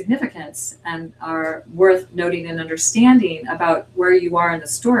meaning and significance and are worth noting and understanding about where you are in the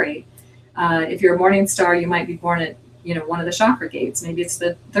story. If you're a morning star, you might be born at one of the chakra gates. Maybe it's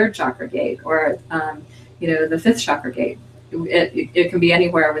the 3rd chakra gate or the 5th chakra gate. It can be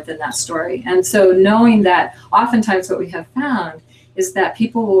anywhere within that story. And so knowing that, oftentimes what we have found is that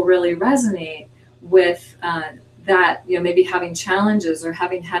people will really resonate with that, maybe having challenges or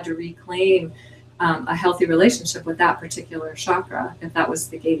having had to reclaim a healthy relationship with that particular chakra, if that was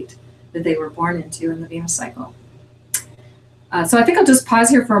the gate that they were born into in the Venus cycle. So I think I'll just pause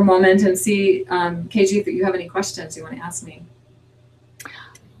here for a moment and see, KG, if you have any questions you want to ask me.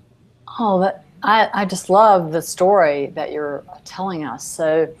 Oh, I just love the story that you're telling us.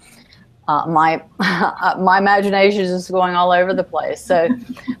 So my imagination is just going all over the place. So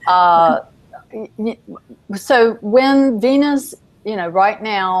so when Venus, right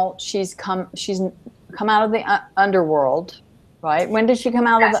now she's come out of the underworld, right? When did she come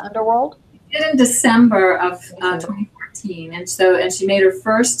out of the underworld? In December of 2014, and she made her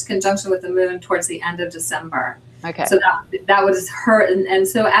first conjunction with the moon towards the end of December. Okay. So that was her, and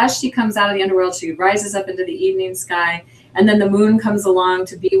so as she comes out of the underworld, she rises up into the evening sky, and then the moon comes along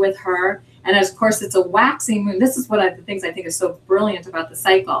to be with her. And of course, it's a waxing moon. This is one of the things I think is so brilliant about the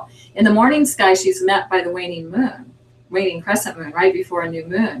cycle. In the morning sky, she's met by the waning crescent moon, right before a new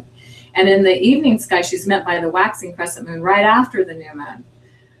moon. And in the evening sky, she's met by the waxing crescent moon right after the new moon.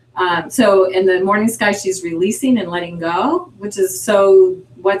 So in the morning sky, she's releasing and letting go, which is so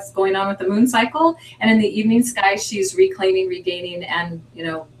what's going on with the moon cycle. And in the evening sky, she's reclaiming, regaining, and,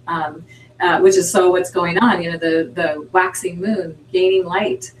 which is so what's going on, the waxing moon gaining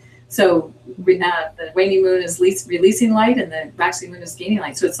light. So the waning moon is releasing light and the waxing moon is gaining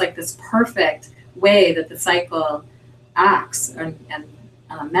light. So it's like this perfect way that the cycle acts and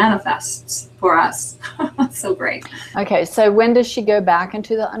manifests for us. So great. Okay, so when does she go back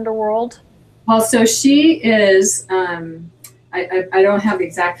into the underworld? Well, so she is, I don't have the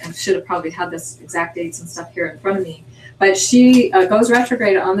exact, I should have probably had this exact dates and stuff here in front of me, but she goes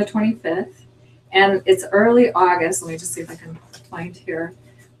retrograde on the 25th, and it's early August. Let me just see if I can find here,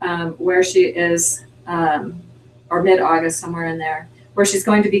 where she is or mid-August, somewhere in there, where she's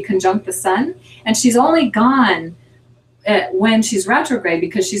going to be conjunct the sun. And she's only gone when she's retrograde,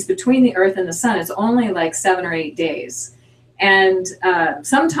 because she's between the Earth and the sun. It's only like 7 or 8 days. And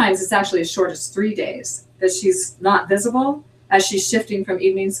sometimes it's actually as short as 3 days that she's not visible as she's shifting from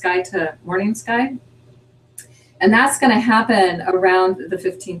evening sky to morning sky. And that's going to happen around the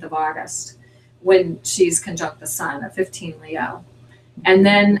 15th of August when she's conjunct the sun at 15 Leo. And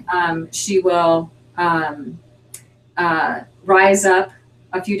then she will rise up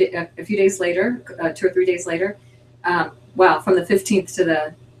a few days later, 2 or 3 days later. Well, from the 15th to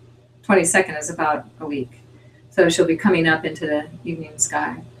the 22nd is about a week. So she'll be coming up into the evening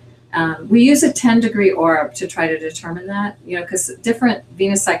sky. We use a 10-degree orb to try to determine that, because different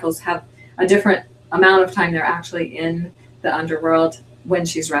Venus cycles have a different amount of time they're actually in the underworld when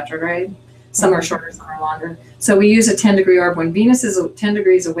she's retrograde. Some are shorter, some are longer. So we use a 10-degree orb. When Venus is 10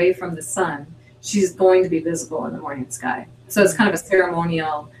 degrees away from the sun, she's going to be visible in the morning sky. So it's kind of a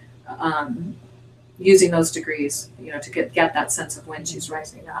ceremonial using those degrees, to get that sense of when she's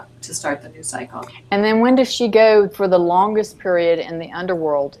rising up to start the new cycle. And then when does she go for the longest period in the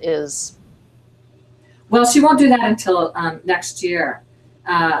underworld is? Well, she won't do that until next year.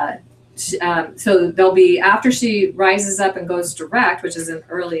 So there'll be, after she rises up and goes direct, which is in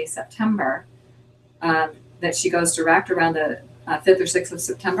early September, that she goes direct around the 5th or 6th of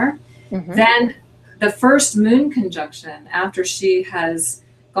September. Mm-hmm. Then the first moon conjunction after she has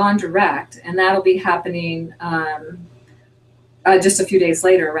gone direct, and that'll be happening just a few days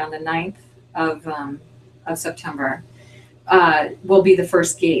later, around the 9th of September, will be the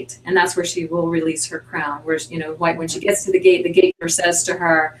first gate. And that's where she will release her crown, where, when she gets to the gatekeeper says to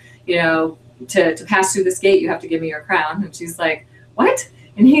her, to pass through this gate, you have to give me your crown. And she's like, what?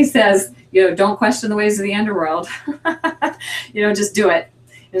 And he says, don't question the ways of the underworld. Just do it.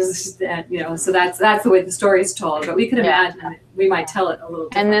 So that's the way the story is told. But we could imagine that we might tell it a little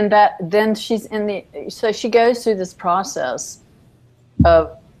different. And then she's so she goes through this process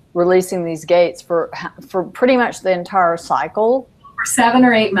of releasing these gates for pretty much the entire cycle. For 7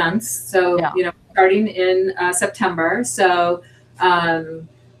 or 8 months. So, starting in September. So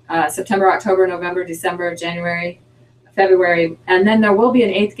September, October, November, December, January, February, and then there will be an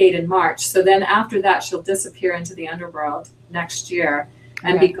 8th gate in March. So then after that, she'll disappear into the underworld next year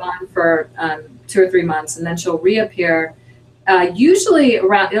and be gone for 2 or 3 months, and then she'll reappear. Usually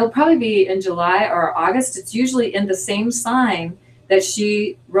it'll probably be in July or August. It's usually in the same sign that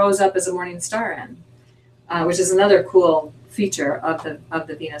she rose up as a morning star in, which is another cool feature of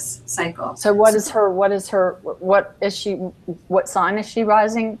the Venus cycle. So what sign is she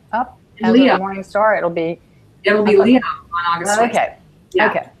rising up as Leo. a morning star? It'll be Leo on August 1st. Okay. Yeah.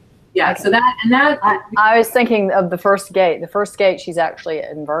 Okay. Yeah. Okay. So that I was thinking of the first gate. The first gate, she's actually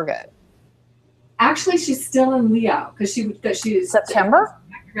in Virgo. Actually, she's still in Leo because she's September,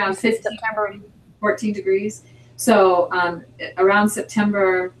 around 14 degrees. So around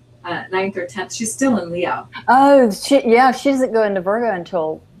September 9th or 10th, she's still in Leo. Oh, she doesn't go into Virgo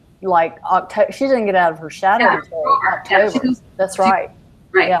until like October. She doesn't get out of her shadow until October. Yeah, that's right.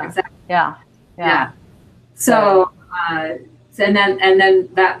 Right. Yeah. Exactly. Yeah. So and then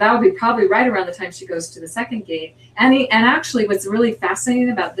that'll be probably right around the time she goes to the second gate. And actually, what's really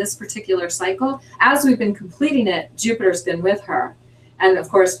fascinating about this particular cycle, as we've been completing it, Jupiter's been with her, and of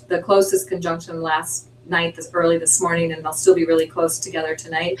course, the closest conjunction last night, early this morning, and they'll still be really close together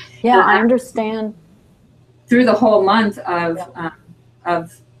tonight. Yeah, I understand. Through the whole month of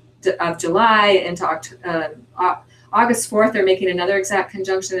July into August 4th, they're making another exact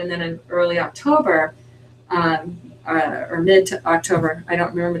conjunction, and then in early October, or mid to October, I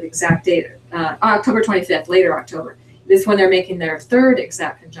don't remember the exact date, October 25th, later October, is when they're making their third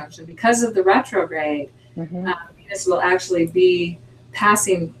exact conjunction. Because of the retrograde, Venus will actually be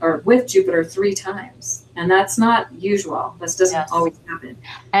passing or with Jupiter 3 times. And that's not usual. This doesn't always happen.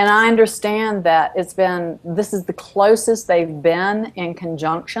 And I understand that this is the closest they've been in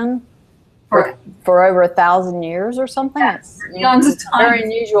conjunction for over 1,000 years or something. Yes. It's very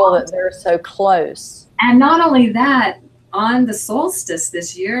unusual that they're so close. And not only that, on the solstice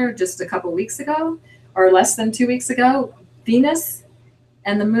this year, just a couple weeks ago, or less than 2 weeks ago, Venus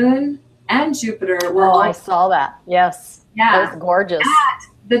and the moon and Jupiter were I saw that. Yes. Yeah. It was gorgeous. At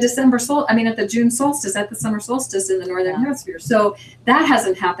the June solstice, at the summer solstice in the Northern Hemisphere. So that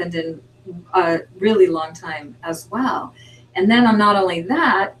hasn't happened in a really long time as well. And then on not only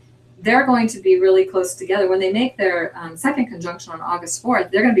that, they're going to be really close together. When they make their second conjunction on August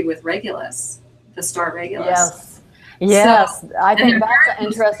 4th, they're going to be with Regulus, the star Regulus. Yes. So, I think that's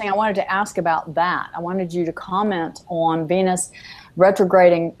interesting. I wanted to ask about that. I wanted you to comment on Venus.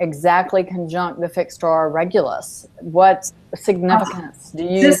 retrograding exactly conjunct the fixed star Regulus. What significance do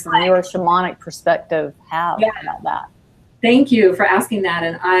you, from your shamanic perspective, have about that? Thank you for asking that.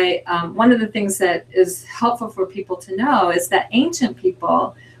 And one of the things that is helpful for people to know is that ancient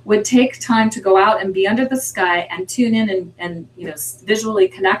people would take time to go out and be under the sky and tune in and visually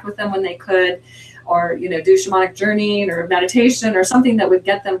connect with them when they could, or do shamanic journeying or meditation or something that would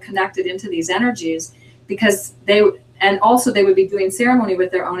get them connected into these energies, because they would be doing ceremony with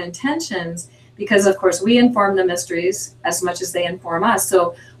their own intentions, because of course we inform the mysteries as much as they inform us.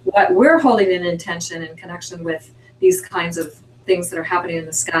 So what we're holding in intention in connection with these kinds of things that are happening in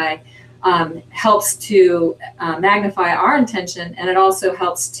the sky helps to magnify our intention, and it also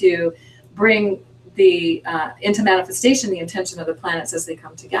helps to bring into manifestation the intention of the planets as they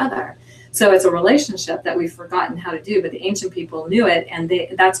come together. So it's a relationship that we've forgotten how to do, but the ancient people knew it, and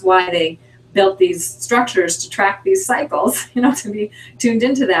that's why they built these structures to track these cycles, to be tuned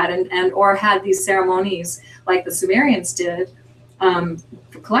into that, or had these ceremonies like the Sumerians did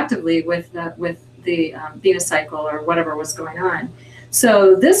collectively with the Venus cycle or whatever was going on.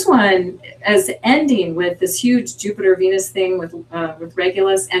 So this one is ending with this huge Jupiter-Venus thing with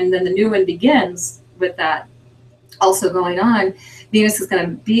Regulus, and then the new one begins with that also going on. Venus is going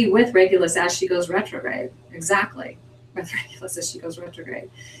to be with Regulus as she goes retrograde, exactly, with Regulus as she goes retrograde.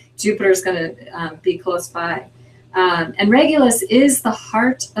 Jupiter is going to be close by. And Regulus is the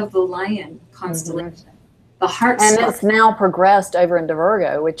heart of the Lion constellation. Mm-hmm. The heart and star. It's now progressed over into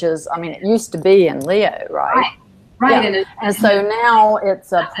Virgo, which is, it used to be in Leo, right? Right. Yeah. And so now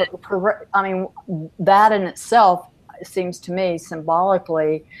it's that in itself seems to me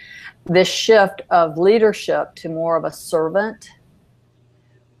symbolically this shift of leadership to more of a servant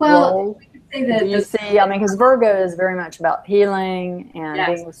role. We could say that you see, because Virgo is very much about healing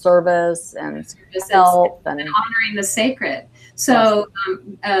and being of service and help and honoring the sacred. So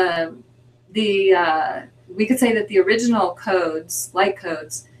we could say that the original codes, light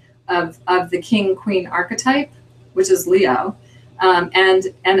codes of the king queen archetype, which is Leo, and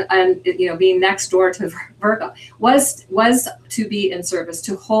being next door to Virgo, was to be in service,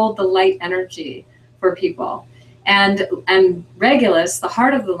 to hold the light energy for people, and Regulus, the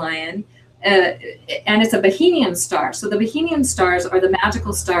heart of the Lion, and it's a Bohemian star. So the Bohemian stars are the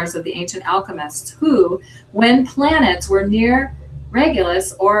magical stars of the ancient alchemists, who, when planets were near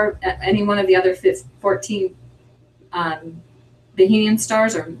Regulus or any one of the other 14 Bohemian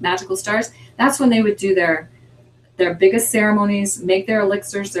stars or magical stars, that's when they would do their biggest ceremonies, make their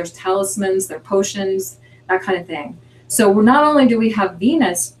elixirs, their talismans, their potions, that kind of thing. So not only do we have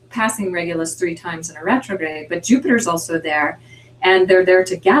Venus passing Regulus 3 times in a retrograde, but Jupiter's also there, and they're there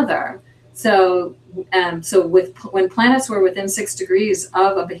together. So when planets were within 6 degrees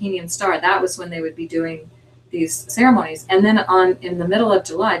of a Bohemian star, that was when they would be doing these ceremonies. And then in the middle of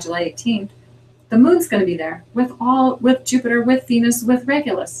July 18th, the moon's going to be there with Jupiter, with Venus, with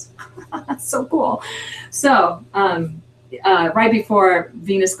Regulus. That's so cool. So right before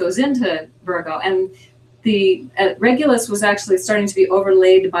Venus goes into Virgo, and the Regulus was actually starting to be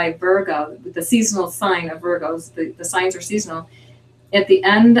overlaid by Virgo, the seasonal sign of Virgos. The signs are seasonal at the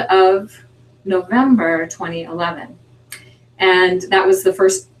end of November 2011, and that was the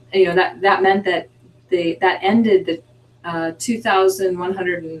first. That meant that that ended the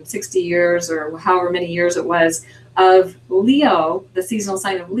 2,160 years, or however many years it was, of Leo, the seasonal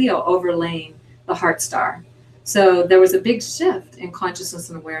sign of Leo, overlaying the heart star. So there was a big shift in consciousness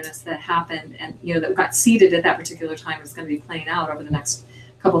and awareness that happened, and that got seeded at that particular time. It's going to be playing out over the next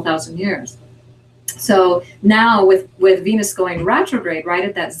couple thousand years. So now with Venus going retrograde right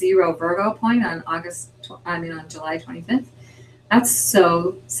at that 0 Virgo point on July 25th, that's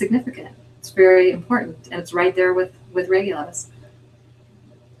so significant. It's very important, and it's right there with Regulus.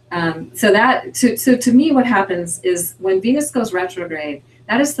 So to me, what happens is when Venus goes retrograde,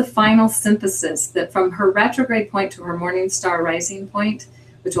 that is the final synthesis, that from her retrograde point to her morning star rising point,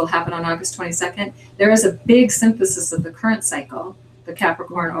 which will happen on August 22nd, there is a big synthesis of the current cycle, the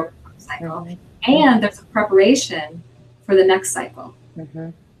Capricorn overcome cycle, and there's a preparation for the next cycle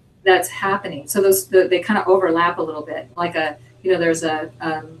that's happening. So they kind of overlap a little bit, like there's a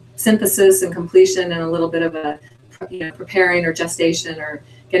synthesis and completion, and a little bit of a preparing or gestation or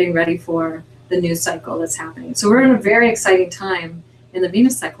getting ready for the new cycle that's happening. So we're in a very exciting time in the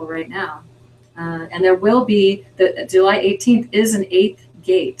Venus cycle right now, and there will be July 18th is an 8th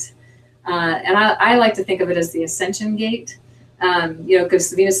gate, and I like to think of it as the ascension gate,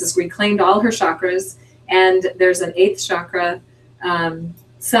 because Venus has reclaimed all her chakras, and there's an 8th chakra.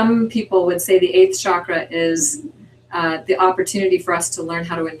 Some people would say the 8th chakra is the opportunity for us to learn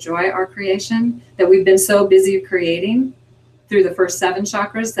how to enjoy our creation that we've been so busy creating through the first 7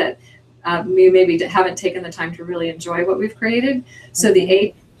 chakras that we maybe haven't taken the time to really enjoy what we've created. So the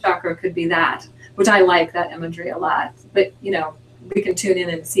 8th chakra could be that, which I like that imagery a lot. But, you know, we can tune in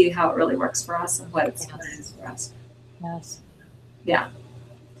and see how it really works for us and what it's for us. Yes. Yeah.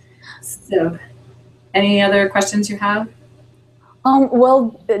 So, any other questions you have?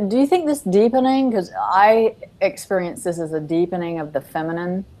 Well, do you think this deepening, because I experience this as a deepening of the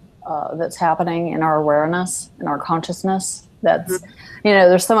feminine that's happening in our awareness, in our consciousness, that's, you know,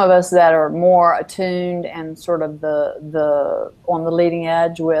 there's some of us that are more attuned and sort of the on the leading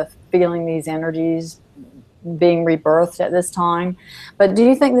edge with feeling these energies being rebirthed at this time. But do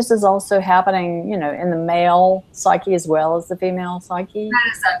you think this is also happening, you know, in the male psyche as well as the female psyche?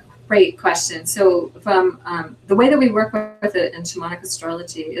 That is a great question. So from the way that we work with it in shamanic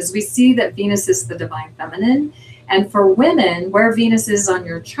astrology is we see that Venus is the divine feminine. And for women, where Venus is on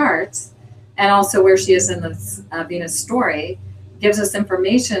your charts, and also where she is in the Venus story, gives us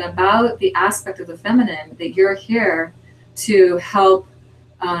information about the aspect of the feminine that you're here to help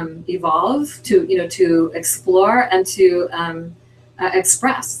evolve, to, you know, to explore and to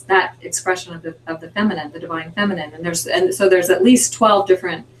express that expression of the feminine, the divine feminine. And so there's at least 12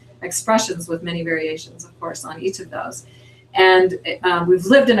 different expressions with many variations, of course, on each of those. And we've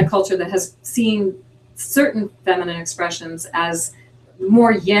lived in a culture that has seen certain feminine expressions as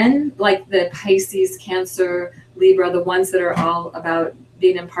more yin, like the Pisces, Cancer, Libra, the ones that are all about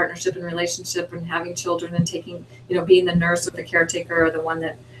being in partnership and relationship and having children and taking, you know, being the nurse or the caretaker or the one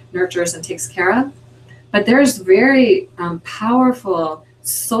that nurtures and takes care of. But there's very powerful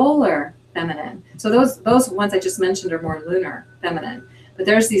solar feminine. So those ones I just mentioned are more lunar feminine. But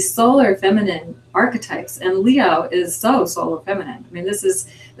there's these solar feminine archetypes, and Leo is so solar feminine. I mean, this is,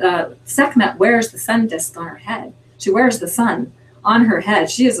 Sekhmet wears the sun disk on her head. She wears the sun on her head.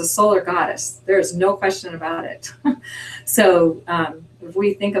 She is a solar goddess. There is no question about it. So if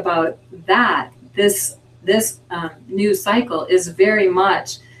we think about that, this new cycle is very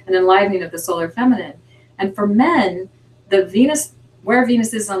much an enlivening of the solar feminine. And for men, the Venus, where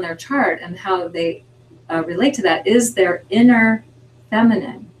Venus is on their chart and how they relate to that is their inner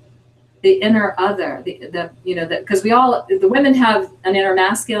feminine, the inner other, because the women have an inner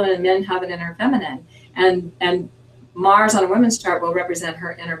masculine and men have an inner feminine, and Mars on a woman's chart will represent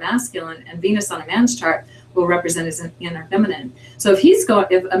her inner masculine, and Venus on a man's chart will represent his inner feminine. So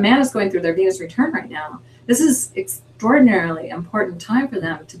if a man is going through their Venus return right now, this is extraordinarily important time for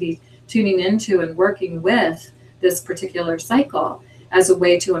them to be tuning into and working with this particular cycle as a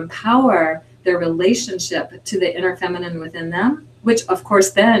way to empower their relationship to the inner feminine within them, which of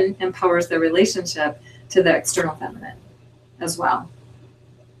course then empowers their relationship to the external feminine as well.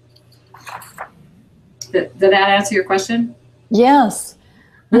 Did that answer your question? Yes.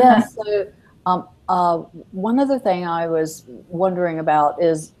 Yes. So one other thing I was wondering about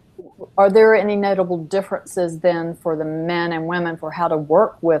is, are there any notable differences then for the men and women for how to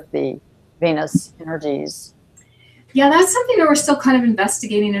work with the Venus energies? Yeah, that's something that we're still kind of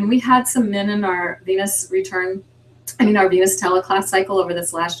investigating. And we had some men in our Venus teleclass cycle over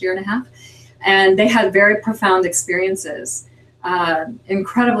this last year and a half. And they had very profound experiences,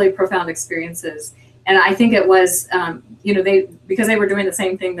 incredibly profound experiences. And I think it was, because they were doing the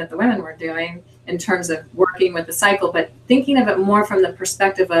same thing that the women were doing in terms of working with the cycle, but thinking of it more from the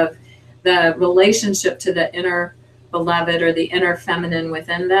perspective of the relationship to the inner beloved or the inner feminine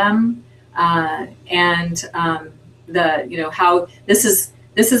within them. How this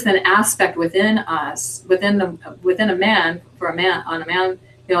is an aspect within us, within a man,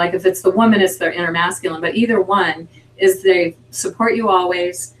 like if it's the woman, it's their inner masculine, but either one is they support you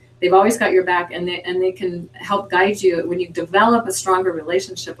always. They've always got your back, and they can help guide you when you develop a stronger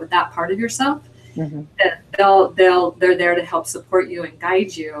relationship with that part of yourself. Mm-hmm. That they're there to help support you and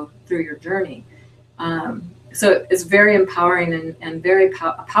guide you through your journey. So it's very empowering and very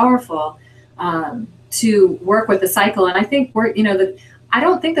powerful to work with the cycle. And I think I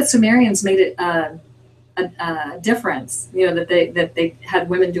don't think the Sumerians made it a difference. That they had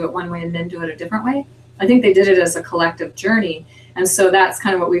women do it one way and men do it a different way. I think they did it as a collective journey. And so that's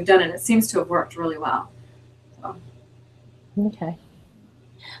kind of what we've done, and it seems to have worked really well. So. Okay.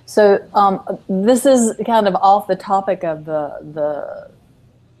 So this is kind of off the topic of the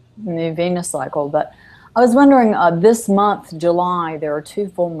new Venus cycle, but I was wondering, this month, July, there are 2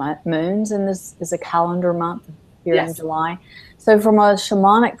 full moons, and this is a calendar month here in July. So from a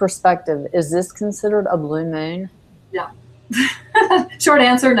shamanic perspective, is this considered a blue moon? Yeah. Short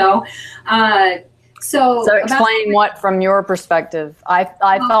answer, no. So explain what from your perspective. I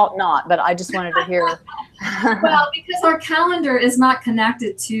thought not, but I just wanted to hear. Well, because our calendar is not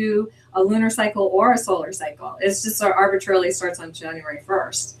connected to a lunar cycle or a solar cycle. It's just arbitrarily starts on January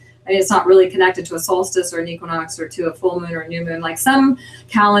 1st. I mean, it's not really connected to a solstice or an equinox or to a full moon or a new moon. Like some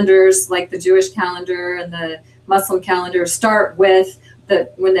calendars, like the Jewish calendar and the Muslim calendar, start with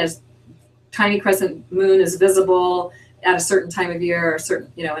when there's tiny crescent moon is visible at a certain time of year or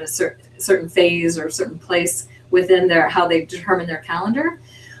certain, in a certain phase or a certain place within how they determine their calendar.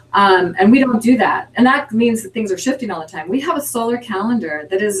 And we don't do that. And that means that things are shifting all the time. We have a solar calendar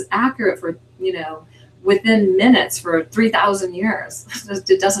that is accurate for, within minutes for 3,000 years.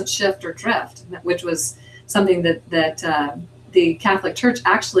 It doesn't shift or drift, which was something that the Catholic Church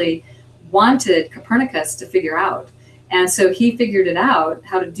actually wanted Copernicus to figure out. And so he figured it out,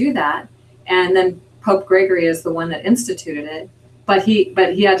 how to do that. And then Pope Gregory is the one that instituted it. But he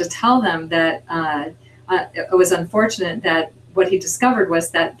had to tell them that it was unfortunate that what he discovered was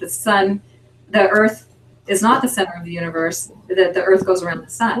that the Earth is not the center of the universe, that the Earth goes around the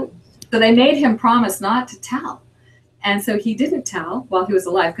sun. So they made him promise not to tell. And so he didn't tell while he was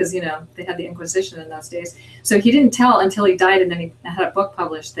alive, because, they had the Inquisition in those days. So he didn't tell until he died, and then he had a book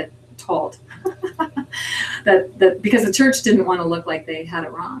published that told that because the church didn't want to look like they had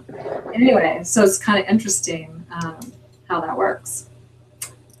it wrong. Anyway, so it's kind of interesting how that works.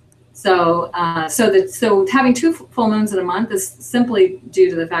 So having 2 full moons in a month is simply due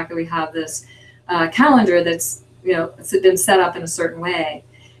to the fact that we have this calendar that's it's been set up in a certain way,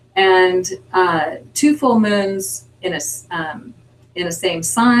 and 2 full moons in a same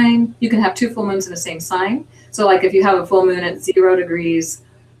sign. You can have 2 full moons in the same sign. So like if you have a full moon at 0 degrees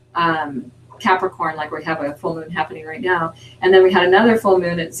Capricorn, like we have a full moon happening right now, and then we had another full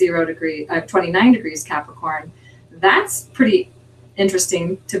moon at 29 degrees Capricorn. That's pretty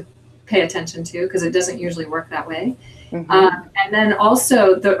interesting to pay attention to, because it doesn't usually work that way. Mm-hmm. And then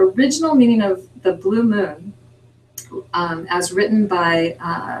also the original meaning of the blue moon, as written by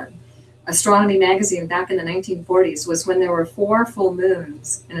Astronomy Magazine back in the 1940s, was when there were 4 full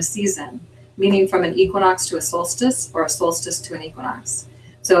moons in a season, meaning from an equinox to a solstice or a solstice to an equinox.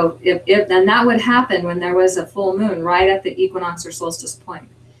 So then that would happen when there was a full moon right at the equinox or solstice point.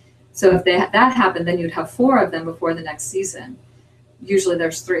 So if that happened, then you'd have 4 of them before the next season. Usually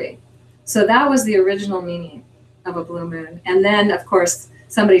there's 3. So that was the original meaning of a blue moon. And then, of course,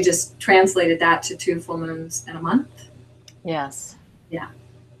 somebody just translated that to 2 full moons in a month. Yes. Yeah.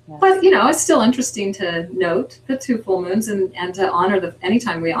 Yes. But, it's still interesting to note the 2 full moons and to honor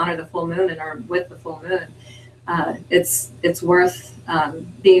anytime we honor the full moon and are with the full moon, it's worth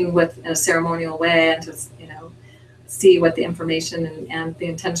being with in a ceremonial way and to, see what the information and the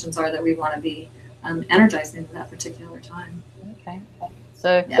intentions are that we want to be energizing at that particular time. Okay.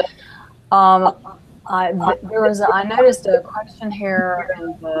 So, yeah. I noticed a question here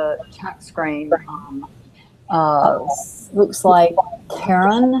in the chat screen. Looks like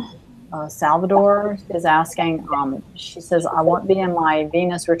Karen Salvador is asking. She says, "I won't be in my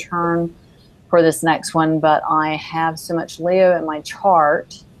Venus return for this next one, but I have so much Leo in my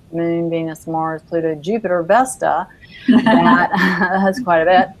chart: Moon, Venus, Mars, Pluto, Jupiter, Vesta. That's quite a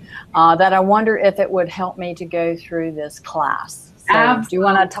bit. That I wonder if it would help me to go through this class." So do you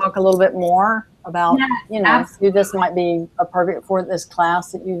want to talk a little bit more about, who this might be appropriate for this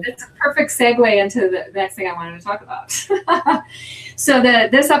class that you? It's a perfect segue into the next thing I wanted to talk about. So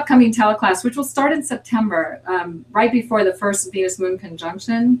this upcoming teleclass, which will start in September, right before the first Venus-Moon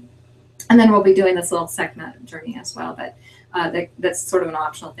conjunction, and then we'll be doing this little Sekhmet journey as well. But that's sort of an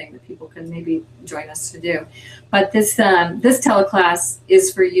optional thing that people can maybe join us to do. But this teleclass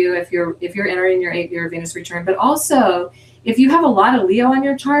is for you if you're entering your 8-year Venus return, but also if you have a lot of Leo on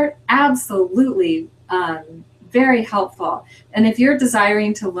your chart, absolutely very helpful. And if you're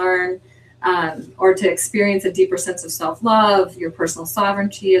desiring to learn or to experience a deeper sense of self-love, your personal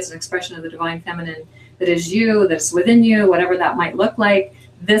sovereignty as an expression of the divine feminine that is you, that's within you, whatever that might look like,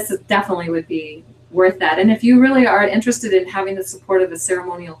 this definitely would be worth that. And if you really are interested in having the support of a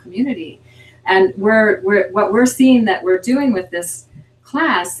ceremonial community, and what we're seeing that we're doing with this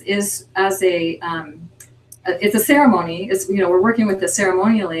class is as it's a ceremony. We're working with it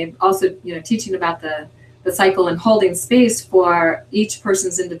ceremonially, also teaching about the cycle and holding space for each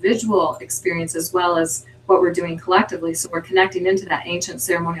person's individual experience as well as what we're doing collectively. So we're connecting into that ancient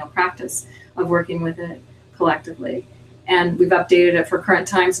ceremonial practice of working with it collectively. And we've updated it for current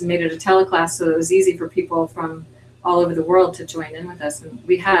times and made it a teleclass so it was easy for people from all over the world to join in with us. And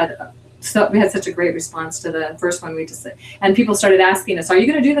we had such a great response to the first one. And people started asking us, "Are you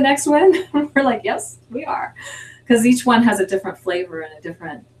going to do the next one?" We're like, "Yes, we are," because each one has a different flavor and a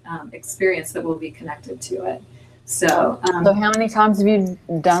different experience that will be connected to it. So how many times have you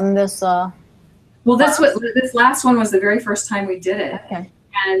done this? Well, this last one was the very first time we did it. Okay.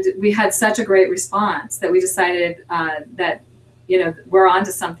 And we had such a great response that we decided that, we're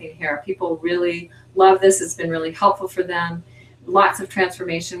onto something here. People really love this. It's been really helpful for them. Lots of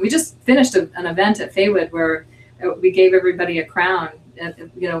transformation. We just finished an event at Faywood where we gave everybody a crown,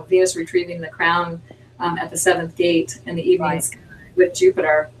 Venus retrieving the crown at the 7th gate in the evenings with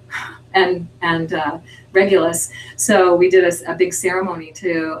Jupiter and Regulus. So we did a big ceremony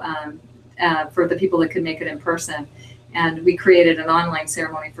for the people that could make it in person. And we created an online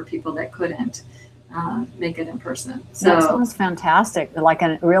ceremony for people that couldn't make it in person. So that sounds fantastic. Like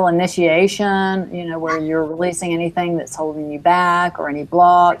a real initiation, where you're releasing anything that's holding you back, or any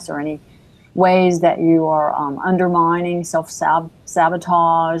blocks, or any ways that you are undermining,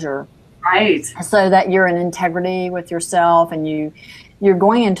 self-sabotage, or right. So that you're in integrity with yourself, and you're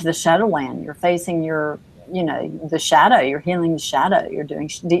going into the shadowland. You're facing the shadow. You're healing the shadow. You're doing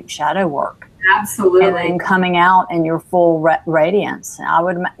deep shadow work. Absolutely. And then coming out in your full radiance. I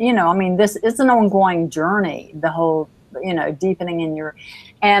would, this is an ongoing journey, the whole, deepening in your,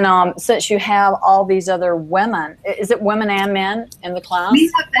 and since you have all these other women, is it women and men in the class?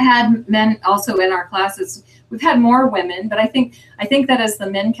 We have had men also in our classes. We've had more women, but I think that as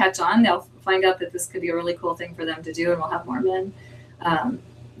the men catch on, they'll find out that this could be a really cool thing for them to do, and we'll have more men.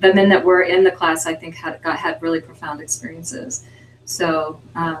 The men that were in the class, I think, had really profound experiences. So,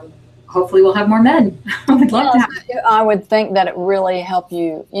 hopefully we'll have more men. We'd love to have. I would think that it really help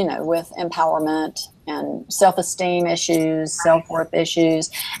you, with empowerment and self-esteem issues, self-worth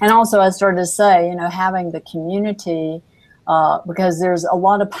issues. And also, I started to say, having the community, because there's a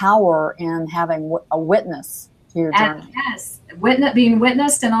lot of power in having a witness to your journey. Yes, being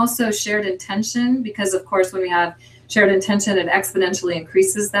witnessed, and also shared intention, because of course, when we have shared intention, it exponentially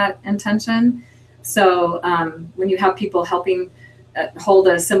increases that intention. So when you have people helping hold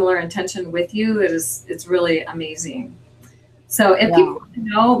a similar intention with you, it's really amazing. So if people want to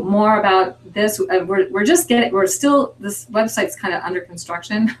know more about this, we're still, this website's kind of under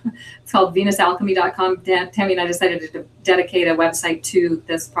construction. It's called venusalchemy.com. Tammy and I decided to dedicate a website to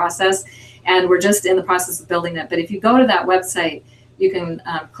this process, and we're just in the process of building it. But if you go to that website, you can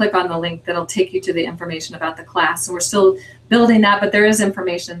click on the link that'll take you to the information about the class. So we're still building that, but there is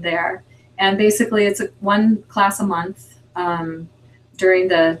information there. And basically it's one class a month during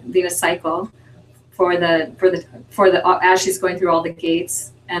the Venus cycle for the as she's going through all the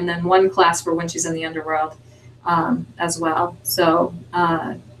gates, and then one class for when she's in the underworld as well. So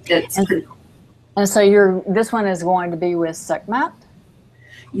it's pretty cool. And so this one is going to be with Sekhmet?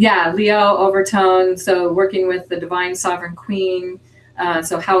 Yeah, Leo overtone. So working with the divine sovereign queen.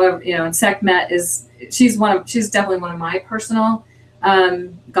 So however, and Sekhmet she's definitely one of my personal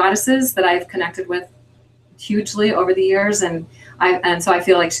goddesses that I've connected with hugely over the years, and so I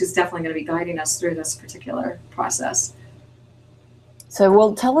feel like she's definitely going to be guiding us through this particular process.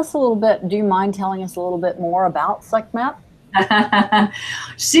 So, tell us a little bit. Do you mind telling us a little bit more about Sekhmet?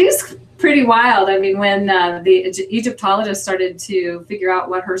 She's pretty wild. I mean, when the Egyptologists started to figure out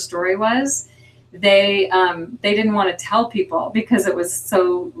what her story was, they didn't want to tell people because it was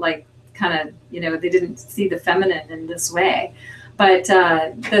so they didn't see the feminine in this way. But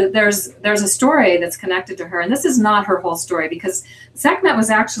there's a story that's connected to her, and this is not her whole story, because Sekhmet was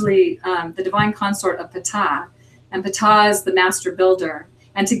actually the divine consort of Ptah, and Ptah is the master builder,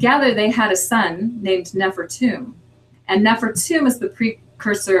 and together they had a son named Nefertum, and Nefertum is the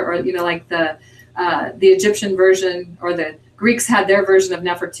precursor, or the Egyptian version, or the Greeks had their version of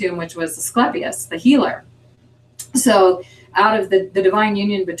Nefertum, which was Asclepius, the healer. So out of the divine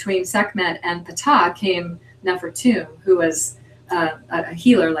union between Sekhmet and Ptah came Nefertum, who was a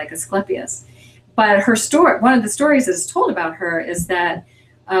healer like Asclepius. But her story, one of the stories that is told about her is that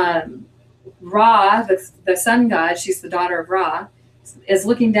Ra, the sun god, she's the daughter of Ra, is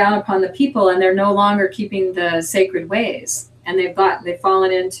looking down upon the people, and they're no longer keeping the sacred ways, and they've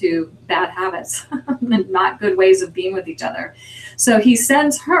fallen into bad habits and not good ways of being with each other. So he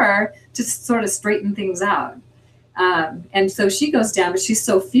sends her to sort of straighten things out. And so she goes down, but she's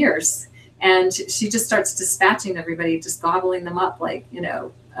so fierce, and she just starts dispatching everybody, just gobbling them up,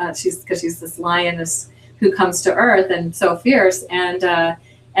 she's this lioness who comes to Earth and so fierce. And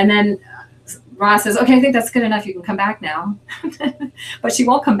then Ra says, "Okay, I think that's good enough. You can come back now." But she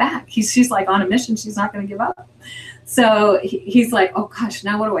won't come back. She's like on a mission. She's not going to give up. So he's like, "Oh gosh,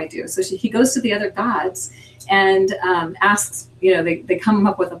 now what do I do?" So he goes to the other gods and asks. They come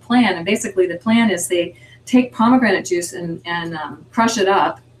up with a plan, and basically the plan is they take pomegranate juice and crush it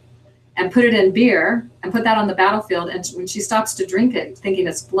up and put it in beer and put that on the battlefield. And when she stops to drink it, thinking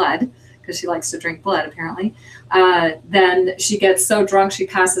it's blood, because she likes to drink blood apparently, then she gets so drunk she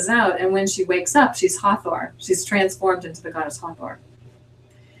passes out. And when she wakes up, she's Hathor. She's transformed into the goddess Hathor.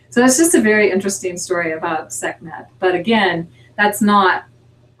 So it's just a very interesting story about Sekhmet. But again, that's not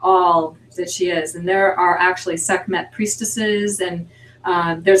all that she is. And there are actually Sekhmet priestesses, and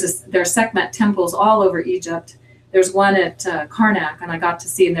there are Sekhmet temples all over Egypt. There's one at Karnak, and I got to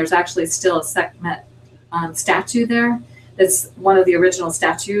see, and there's actually still a Sekhmet statue there. It's one of the original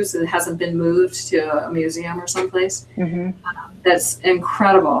statues that hasn't been moved to a museum or someplace. Mm-hmm. That's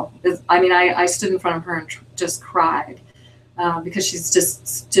incredible. I stood in front of her and just cried because she's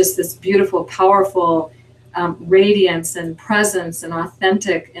just this beautiful, powerful radiance and presence and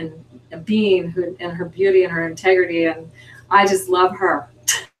authentic and being who, and her beauty and her integrity. And I just love her.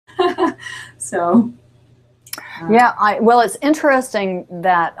 So. Yeah, well, it's interesting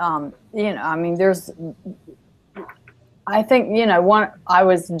that, there's, I think, I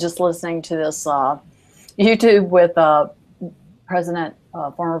was just listening to this YouTube with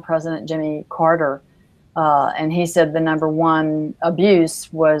former President Jimmy Carter, and he said the number one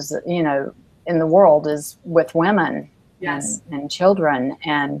abuse was, in the world is with women. Yes. and children,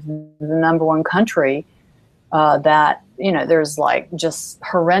 and the number one country that, there's like just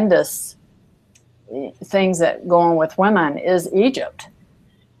horrendous things that go on with women is Egypt.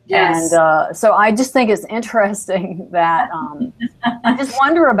 Yes. And so I just think it's interesting that I just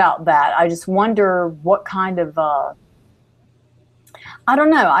wonder about that. I just wonder what kind of, I don't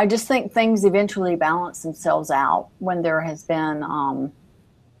know. I just think things eventually balance themselves out when there has been,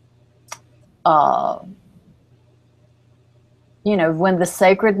 when the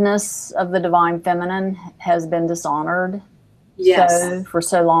sacredness of the divine feminine has been dishonored. Yes. For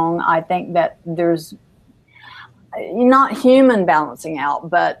so long, I think that there's not human balancing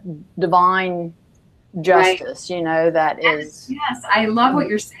out, but divine justice, right. That is. Yes, I love what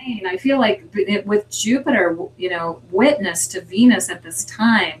you're saying. I feel like with Jupiter, witness to Venus at this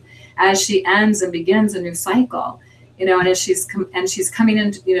time, as she ends and begins a new cycle, and as she's coming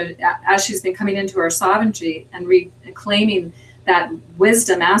into, as she's been coming into her sovereignty and reclaiming that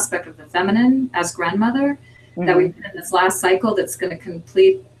wisdom aspect of the feminine as grandmother. Mm-hmm. That we've been in this last cycle that's going to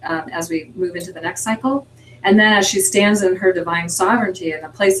complete as we move into the next cycle. And then as she stands in her divine sovereignty in a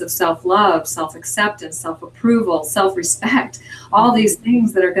place of self-love, self-acceptance, self-approval, self-respect, all these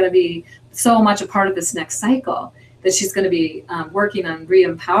things that are going to be so much a part of this next cycle that she's going to be working on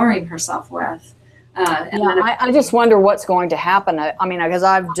re-empowering herself with. I just wonder what's going to happen. Because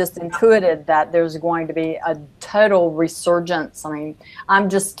I've just intuited that there's going to be a total resurgence.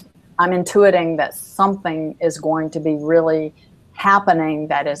 I'm intuiting that something is going to be really happening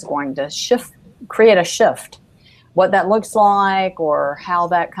that is going to create a shift. What that looks like, or how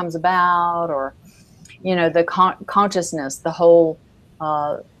that comes about, or, the consciousness, the whole,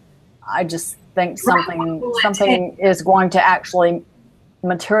 I just think something is going to actually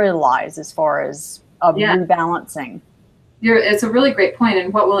materialize as far as rebalancing. It's a really great point.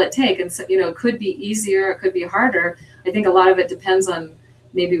 And what will it take? And so, it could be easier, it could be harder. I think a lot of it depends on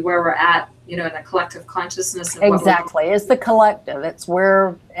maybe where we're at, in a collective consciousness. And exactly. It's the collective. It's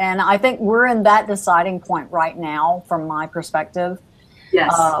where, and I think we're in that deciding point right now, from my perspective.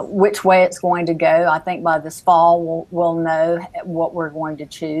 Yes. Which way it's going to go. I think by this fall, we'll know what we're going to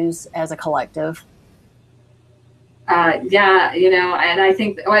choose as a collective. And I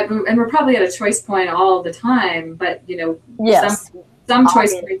think, and we're probably at a choice point all the time, but, yes. some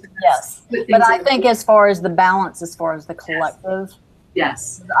choice points. Yes. But I think as far as the balance, as far as the collective,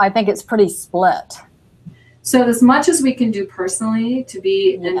 yes, I think it's pretty split. So as much as we can do personally to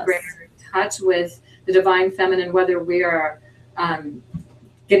be in greater touch with the divine feminine, whether we are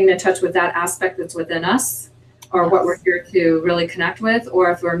getting in touch with that aspect that's within us, or what we're here to really connect with, or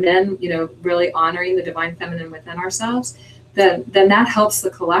if we're men, really honoring the divine feminine within ourselves, then that helps the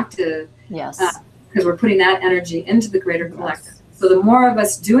collective. Yes. Because we're putting that energy into the greater collective. Yes. So the more of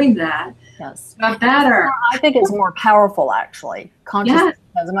us doing that, yes, the better. I think it's more powerful, actually. Consciousness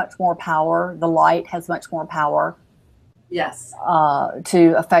has much more power. The light has much more power. Yes.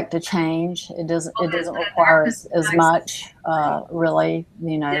 To affect a change. It doesn't require as much, really,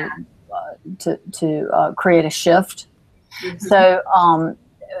 to create a shift. Mm-hmm.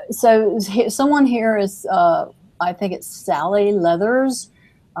 So someone here is, I think it's Sally Leathers.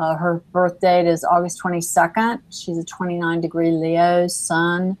 Her birth date is August 22nd. She's a 29-degree Leo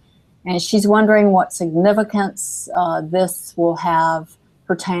sun. And she's wondering what significance this will have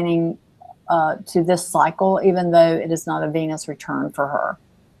pertaining to this cycle, even though it is not a Venus return for her.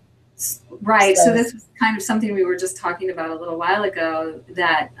 Right. So this is kind of something we were just talking about a little while ago,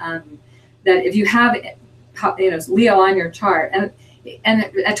 that if you have Leo on your chart,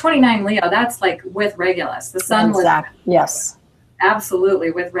 and at 29 Leo, that's like with Regulus. The sun was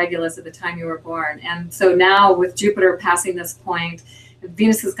absolutely with Regulus at the time you were born. And so now with Jupiter passing this point,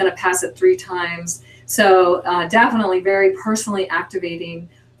 Venus is going to pass it 3 times. So definitely very personally activating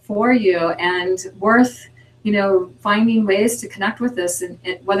for you, and worth, finding ways to connect with this, and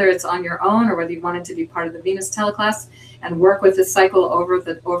whether it's on your own or whether you wanted to be part of the Venus teleclass and work with this cycle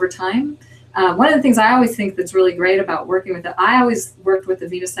over time. One of the things I always think that's really great about working with it, I always worked with the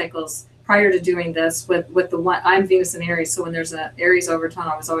Venus cycles prior to doing this with the one. I'm Venus in Aries, so when there's a Aries overtone,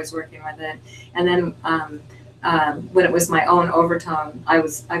 I was always working with it. And then when it was my own overtone, I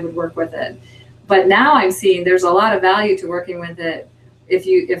would work with it. But now I'm seeing there's a lot of value to working with it if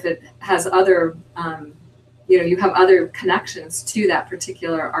it has other, you have other connections to that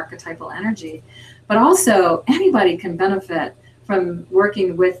particular archetypal energy. But also anybody can benefit from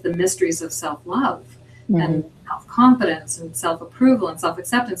working with the mysteries of self-love and self-confidence and self-approval and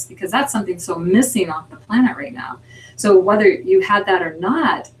self-acceptance, because that's something so missing off the planet right now. So whether you had that or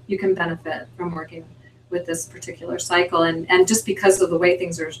not, you can benefit from working with this particular cycle. And just because of the way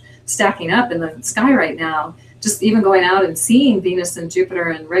things are stacking up in the sky right now, just even going out and seeing Venus and Jupiter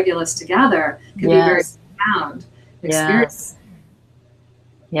and Regulus together can be very profound experience.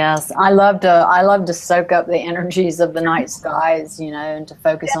 Yes, I love to soak up the energies of the night skies, and to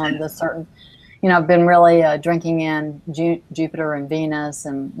focus on the certain, I've been really drinking in Jupiter and Venus,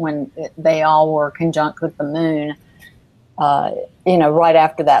 and when they all were conjunct with the moon, right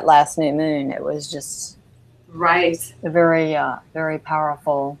after that last new moon, it was just a very, very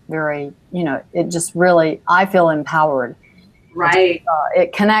powerful, very, it just really, I feel empowered. Right.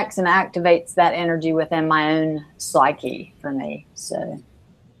 It connects and activates that energy within my own psyche for me. So.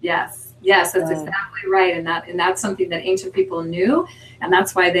 Yes, that's exactly right. And that's something that ancient people knew, and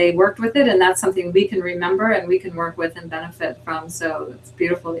that's why they worked with it. And that's something we can remember and we can work with and benefit from. So it's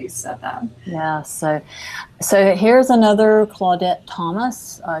beautiful that you said that. Yeah. So here's another Claudette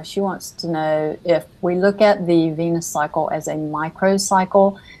Thomas. She wants to know, if we look at the Venus cycle as a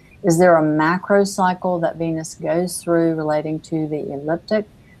microcycle, is there a macro cycle that Venus goes through relating to the ecliptic,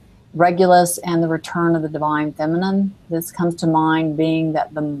 Regulus, and the return of the divine feminine? This comes to mind being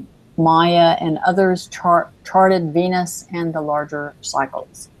that the Maya and others charted Venus and the larger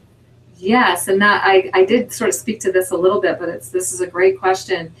cycles. Yes, and that I did sort of speak to this a little bit, but this is a great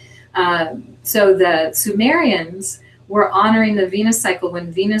question. So the Sumerians were honoring the Venus cycle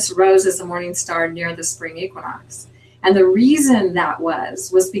when Venus rose as a morning star near the spring equinox. And the reason that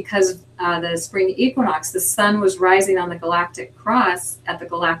was because the spring equinox, the sun was rising on the galactic cross at the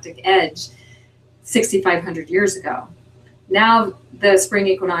galactic edge 6,500 years ago. Now the spring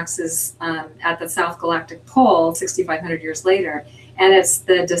equinox is at the south galactic pole 6,500 years later. And it's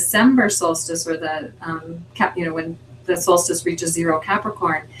the December solstice, or the, when the solstice reaches 0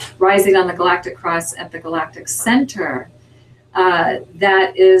 Capricorn, rising on the galactic cross at the galactic center.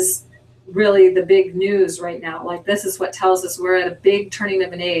 That is really the big news right now. Like, this is what tells us we're at a big turning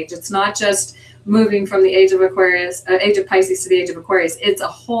of an age. It's not just moving from the age of Aquarius, age of Pisces to the age of Aquarius. It's a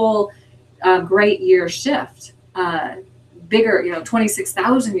whole great year shift, bigger,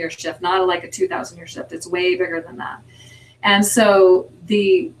 26,000 year shift, not like a 2,000 year shift. It's way bigger than that. And so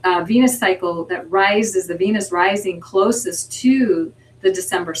the Venus cycle that rises, the Venus rising closest to the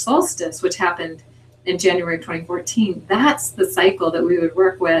December solstice, which happened in January 2014, that's the cycle that we would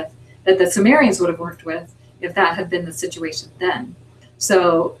work with, that the Sumerians would have worked with if that had been the situation then.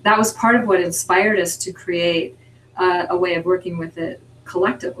 So that was part of what inspired us to create a way of working with it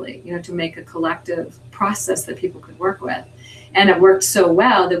collectively, to make a collective process that people could work with. And it worked so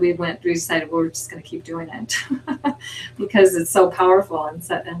well that we decided we're just going to keep doing it because it's so powerful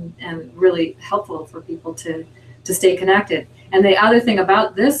and really helpful for people to stay connected. And the other thing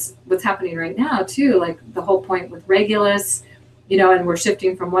about this, what's happening right now too, like the whole point with Regulus, and we're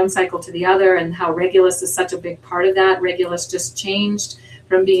shifting from one cycle to the other, and how Regulus is such a big part of that. Regulus just changed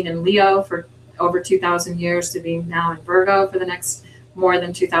from being in Leo for over 2,000 years to being now in Virgo for the next more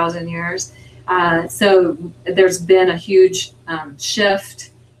than 2,000 years. So there's been a huge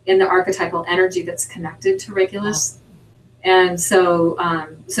shift in the archetypal energy that's connected to Regulus. And so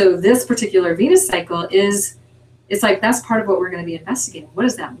this particular Venus cycle it's like, that's part of what we're going to be investigating. What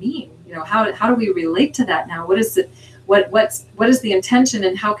does that mean? How do we relate to that now? What is it? What is the intention,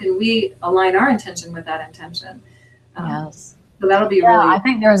 and how can we align our intention with that intention? Yes. So that'll be really. I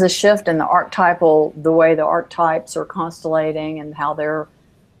think there's a shift in the way the archetypes are constellating, and how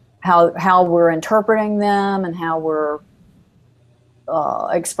we're interpreting them, and how we're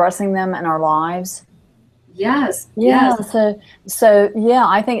expressing them in our lives. Yes. Yeah. Yes. So yeah,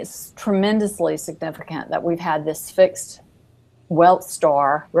 I think it's tremendously significant that we've had this fixed wealth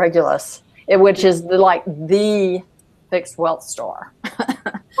star, Regulus, which is the fixed wealth star.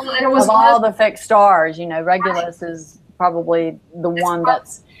 Well, and it was of all the fixed stars, Regulus is probably the one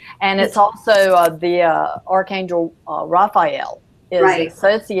that's, and it's also the Archangel Raphael is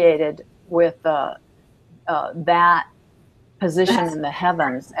associated with that position in the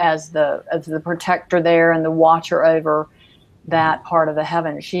heavens as the protector there and the watcher over that part of the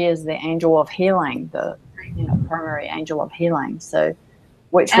heaven. She is the angel of healing, the primary angel of healing. So,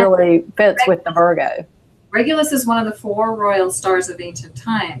 which really fits with the Virgo. Regulus is one of the 4 royal stars of ancient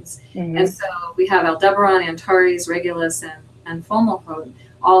times. And so we have Aldebaran, Antares, Regulus, and Fomalhaut,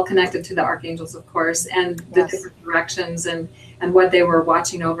 all connected to the archangels, of course, and the different directions and what they were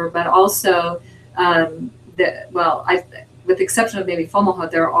watching over. But also, with the exception of maybe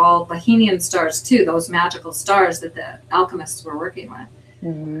Fomalhaut, they're all Bohemian stars too, those magical stars that the alchemists were working with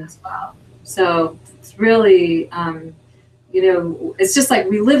as well. So it's really... it's just like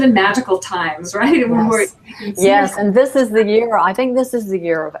we live in magical times, right? Yes, and this is the year, I think this is the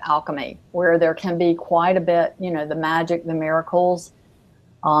year of alchemy, where there can be quite a bit, the magic, the miracles.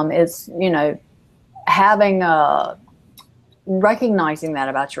 It's, having recognizing that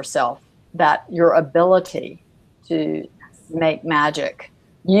about yourself, that your ability to make magic,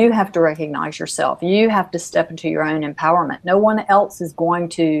 you have to recognize yourself. You have to step into your own empowerment. No one else is going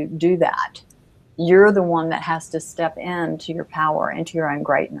to do that. You're the one that has to step into your power, into your own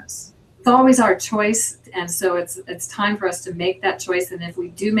greatness. It's always our choice, and so it's time for us to make that choice. And if we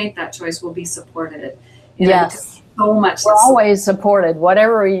do make that choice, we'll be supported. Yes, so much. We're always supported.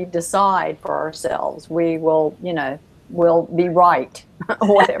 Whatever we decide for ourselves, we will, will be right.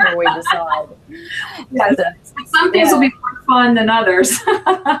 Whatever we decide. Yes. Some things will be more fun than others.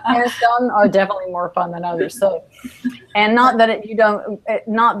 And some are definitely more fun than others. So, and not that the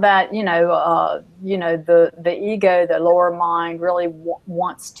ego, the lower mind, really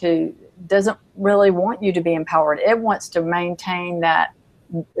doesn't really want you to be empowered. It wants to maintain that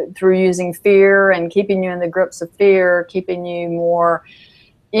through using fear and keeping you in the grips of fear, keeping you more,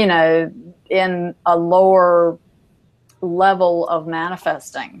 in a lower level of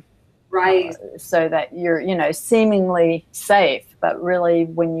manifesting, right? So that you're seemingly safe, but really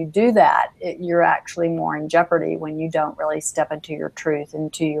when you do that, you're actually more in jeopardy when you don't really step into your truth,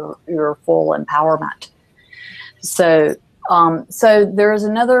 into your full empowerment. So there's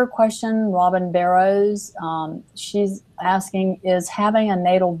another question, Robin Barrows. She's asking, is having a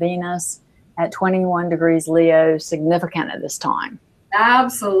natal Venus at 21 degrees Leo significant at this time?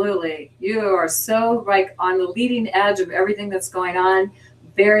 Absolutely. You are so on the leading edge of everything that's going on.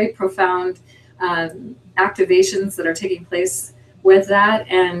 Very profound activations that are taking place with that,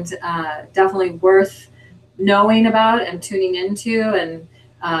 and definitely worth knowing about and tuning into, and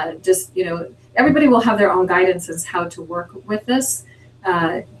everybody will have their own guidance as how to work with this.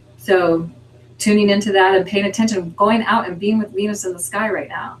 So tuning into that and paying attention, going out and being with Venus in the sky right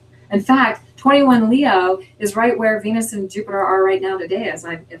now. In fact, 21 Leo is right where Venus and Jupiter are right now today,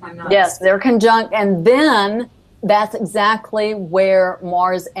 if I'm not Yes, they're conjunct, and then that's exactly where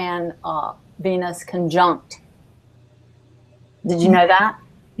Mars and Venus conjunct. Did you know that?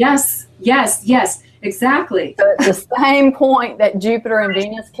 Yes, exactly. So at the same point that Jupiter and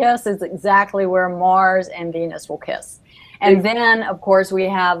Venus kiss is exactly where Mars and Venus will kiss. And then, of course, we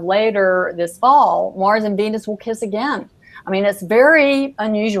have later this fall, Mars and Venus will kiss again. I mean, it's very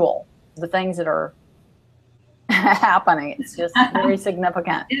unusual, the things that are happening. It's just very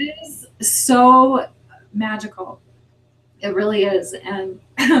significant. It is so magical. It really is. And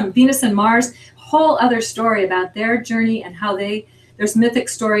Venus and Mars, whole other story about their journey and how there's mythic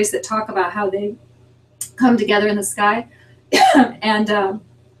stories that talk about how they come together in the sky. And,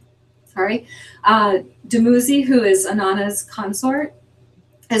 Dumuzi, who is Inanna's consort,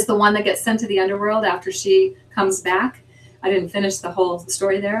 is the one that gets sent to the underworld after she comes back. I didn't finish the whole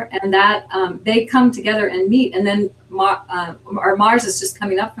story there. And that they come together and meet. And then Mars is just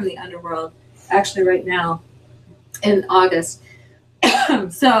coming up from the underworld, actually right now in August.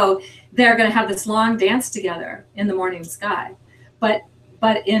 So they're going to have this long dance together in the morning sky. But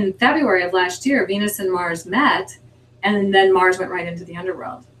in February of last year, Venus and Mars met, and then Mars went right into the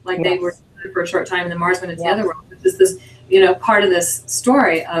underworld. Like they were for a short time, and then Mars went into the underworld. Which is this, part of this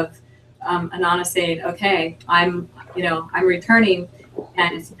story of Inanna saying, "Okay, I'm returning,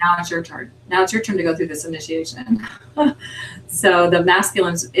 and now it's your turn. Now it's your turn to go through this initiation." So the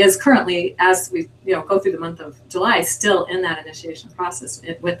masculine is currently, as we go through the month of July, still in that initiation process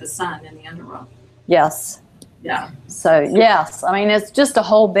with the sun in the underworld. Yes. Yeah. So yes, I mean, it's just a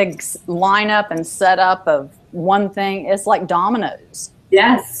whole big lineup and setup of one thing. It's like dominoes.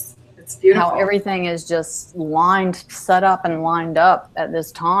 Yes, it's beautiful. How everything is just set up and lined up at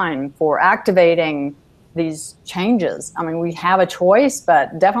this time for activating these changes. I mean, we have a choice,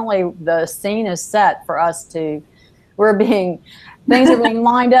 but definitely the scene is set for us to things are being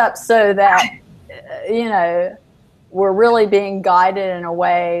lined up so that, we're really being guided in a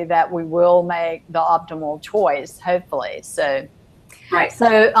way that we will make the optimal choice, hopefully. So, right.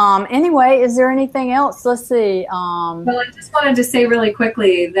 So anyway, is there anything else? Let's see. Well, I just wanted to say really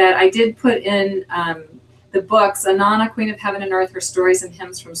quickly that I did put in the books, Inanna, Queen of Heaven and Earth, Her Stories and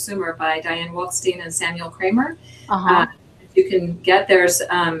Hymns from Sumer by Diane Wolfstein and Samuel Kramer. You can get, there's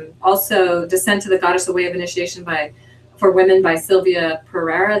also Descent to the Goddess, A Way of Initiation for Women by Sylvia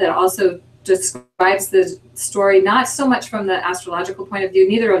Pereira, that also describes the story, not so much from the astrological point of view,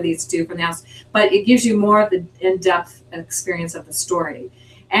 neither of these do from the but it gives you more of the in-depth experience of the story.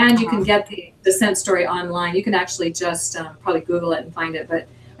 And you can get the Descent story online. You can actually just probably Google it and find it, but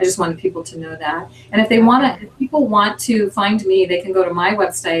I just wanted people to know that. And if people want to find me, they can go to my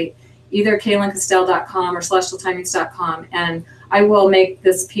website, either KaylinCastell.com or celestialtimings.com, and I will make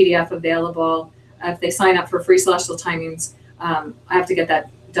this PDF available if they sign up for free Celestial Timings. I have to get that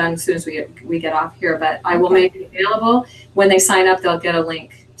done as soon as we get off here, but I will make it available. When they sign up, they'll get a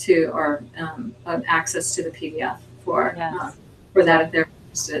link to or access to the PDF for that if they're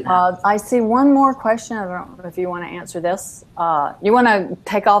interested. I see one more question. I don't know if you want to answer this. You want to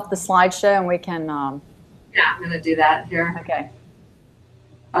take off the slideshow and we can. Yeah, I'm going to do that here. Okay.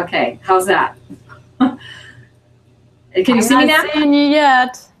 Okay, how's that? Can you see me now? I'm not seeing you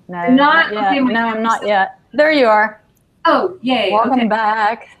yet. No, not yet. Okay, no, I'm not yet. There you are. Oh, yay. Welcome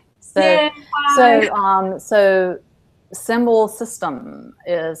back. So Symbol System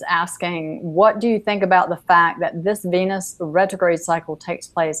is asking, what do you think about the fact that this Venus retrograde cycle takes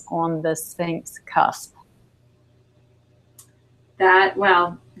place on the Sphinx cusp?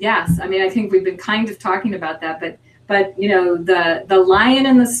 Well, yes. I mean, I think we've been kind of talking about that, but the lion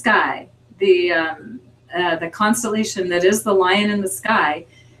in the sky, the constellation that is the lion in the sky,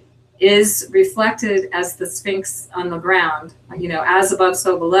 is reflected as the Sphinx on the ground, as above,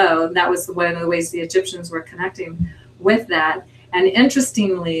 so below. And that was one of the ways the Egyptians were connecting with that. And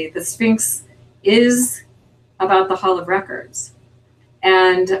interestingly, the Sphinx is about the Hall of Records.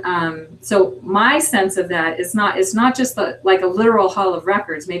 And so my sense of that is it's not just like a literal Hall of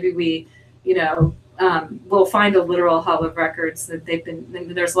Records. Maybe we, we'll find a literal Hall of Records that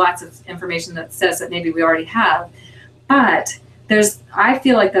there's lots of information that says that maybe we already have, but I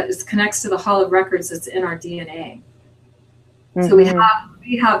feel like that it connects to the Hall of Records that's in our DNA. Mm-hmm. So we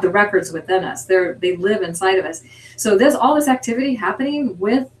have the records within us. They live inside of us. So all this activity happening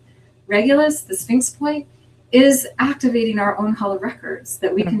with Regulus, the Sphinx point, is activating our own Hall of Records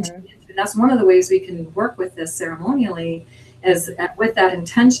that we can tune into. That's one of the ways we can work with this ceremonially, is with that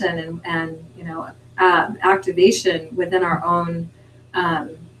intention and activation within our own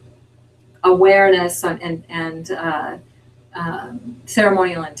awareness and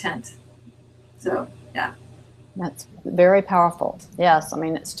ceremonial intent. So, yeah. That's very powerful. Yes, I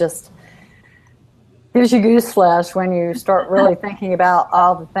mean, it's just gives you goose flesh when you start really thinking about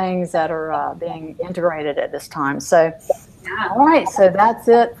all the things that are being integrated at this time. So, all right, so that's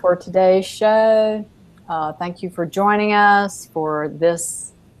it for today's show. Thank you for joining us for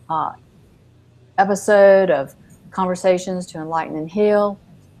this episode of Conversations to Enlighten and Heal.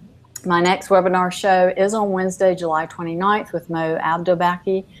 My next webinar show is on Wednesday, July 29th with Mo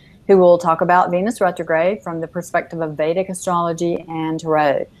Abdelbaki, who will talk about Venus retrograde from the perspective of Vedic astrology and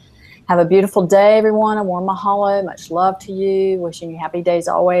tarot. Have a beautiful day, everyone. A warm mahalo. Much love to you. Wishing you happy days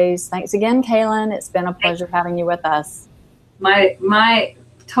always. Thanks again, Kaylin. It's been a pleasure having you with us. My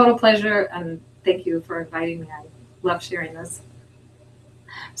total pleasure, and thank you for inviting me. I love sharing this.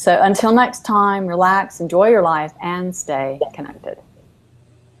 So until next time, relax, enjoy your life, and stay connected.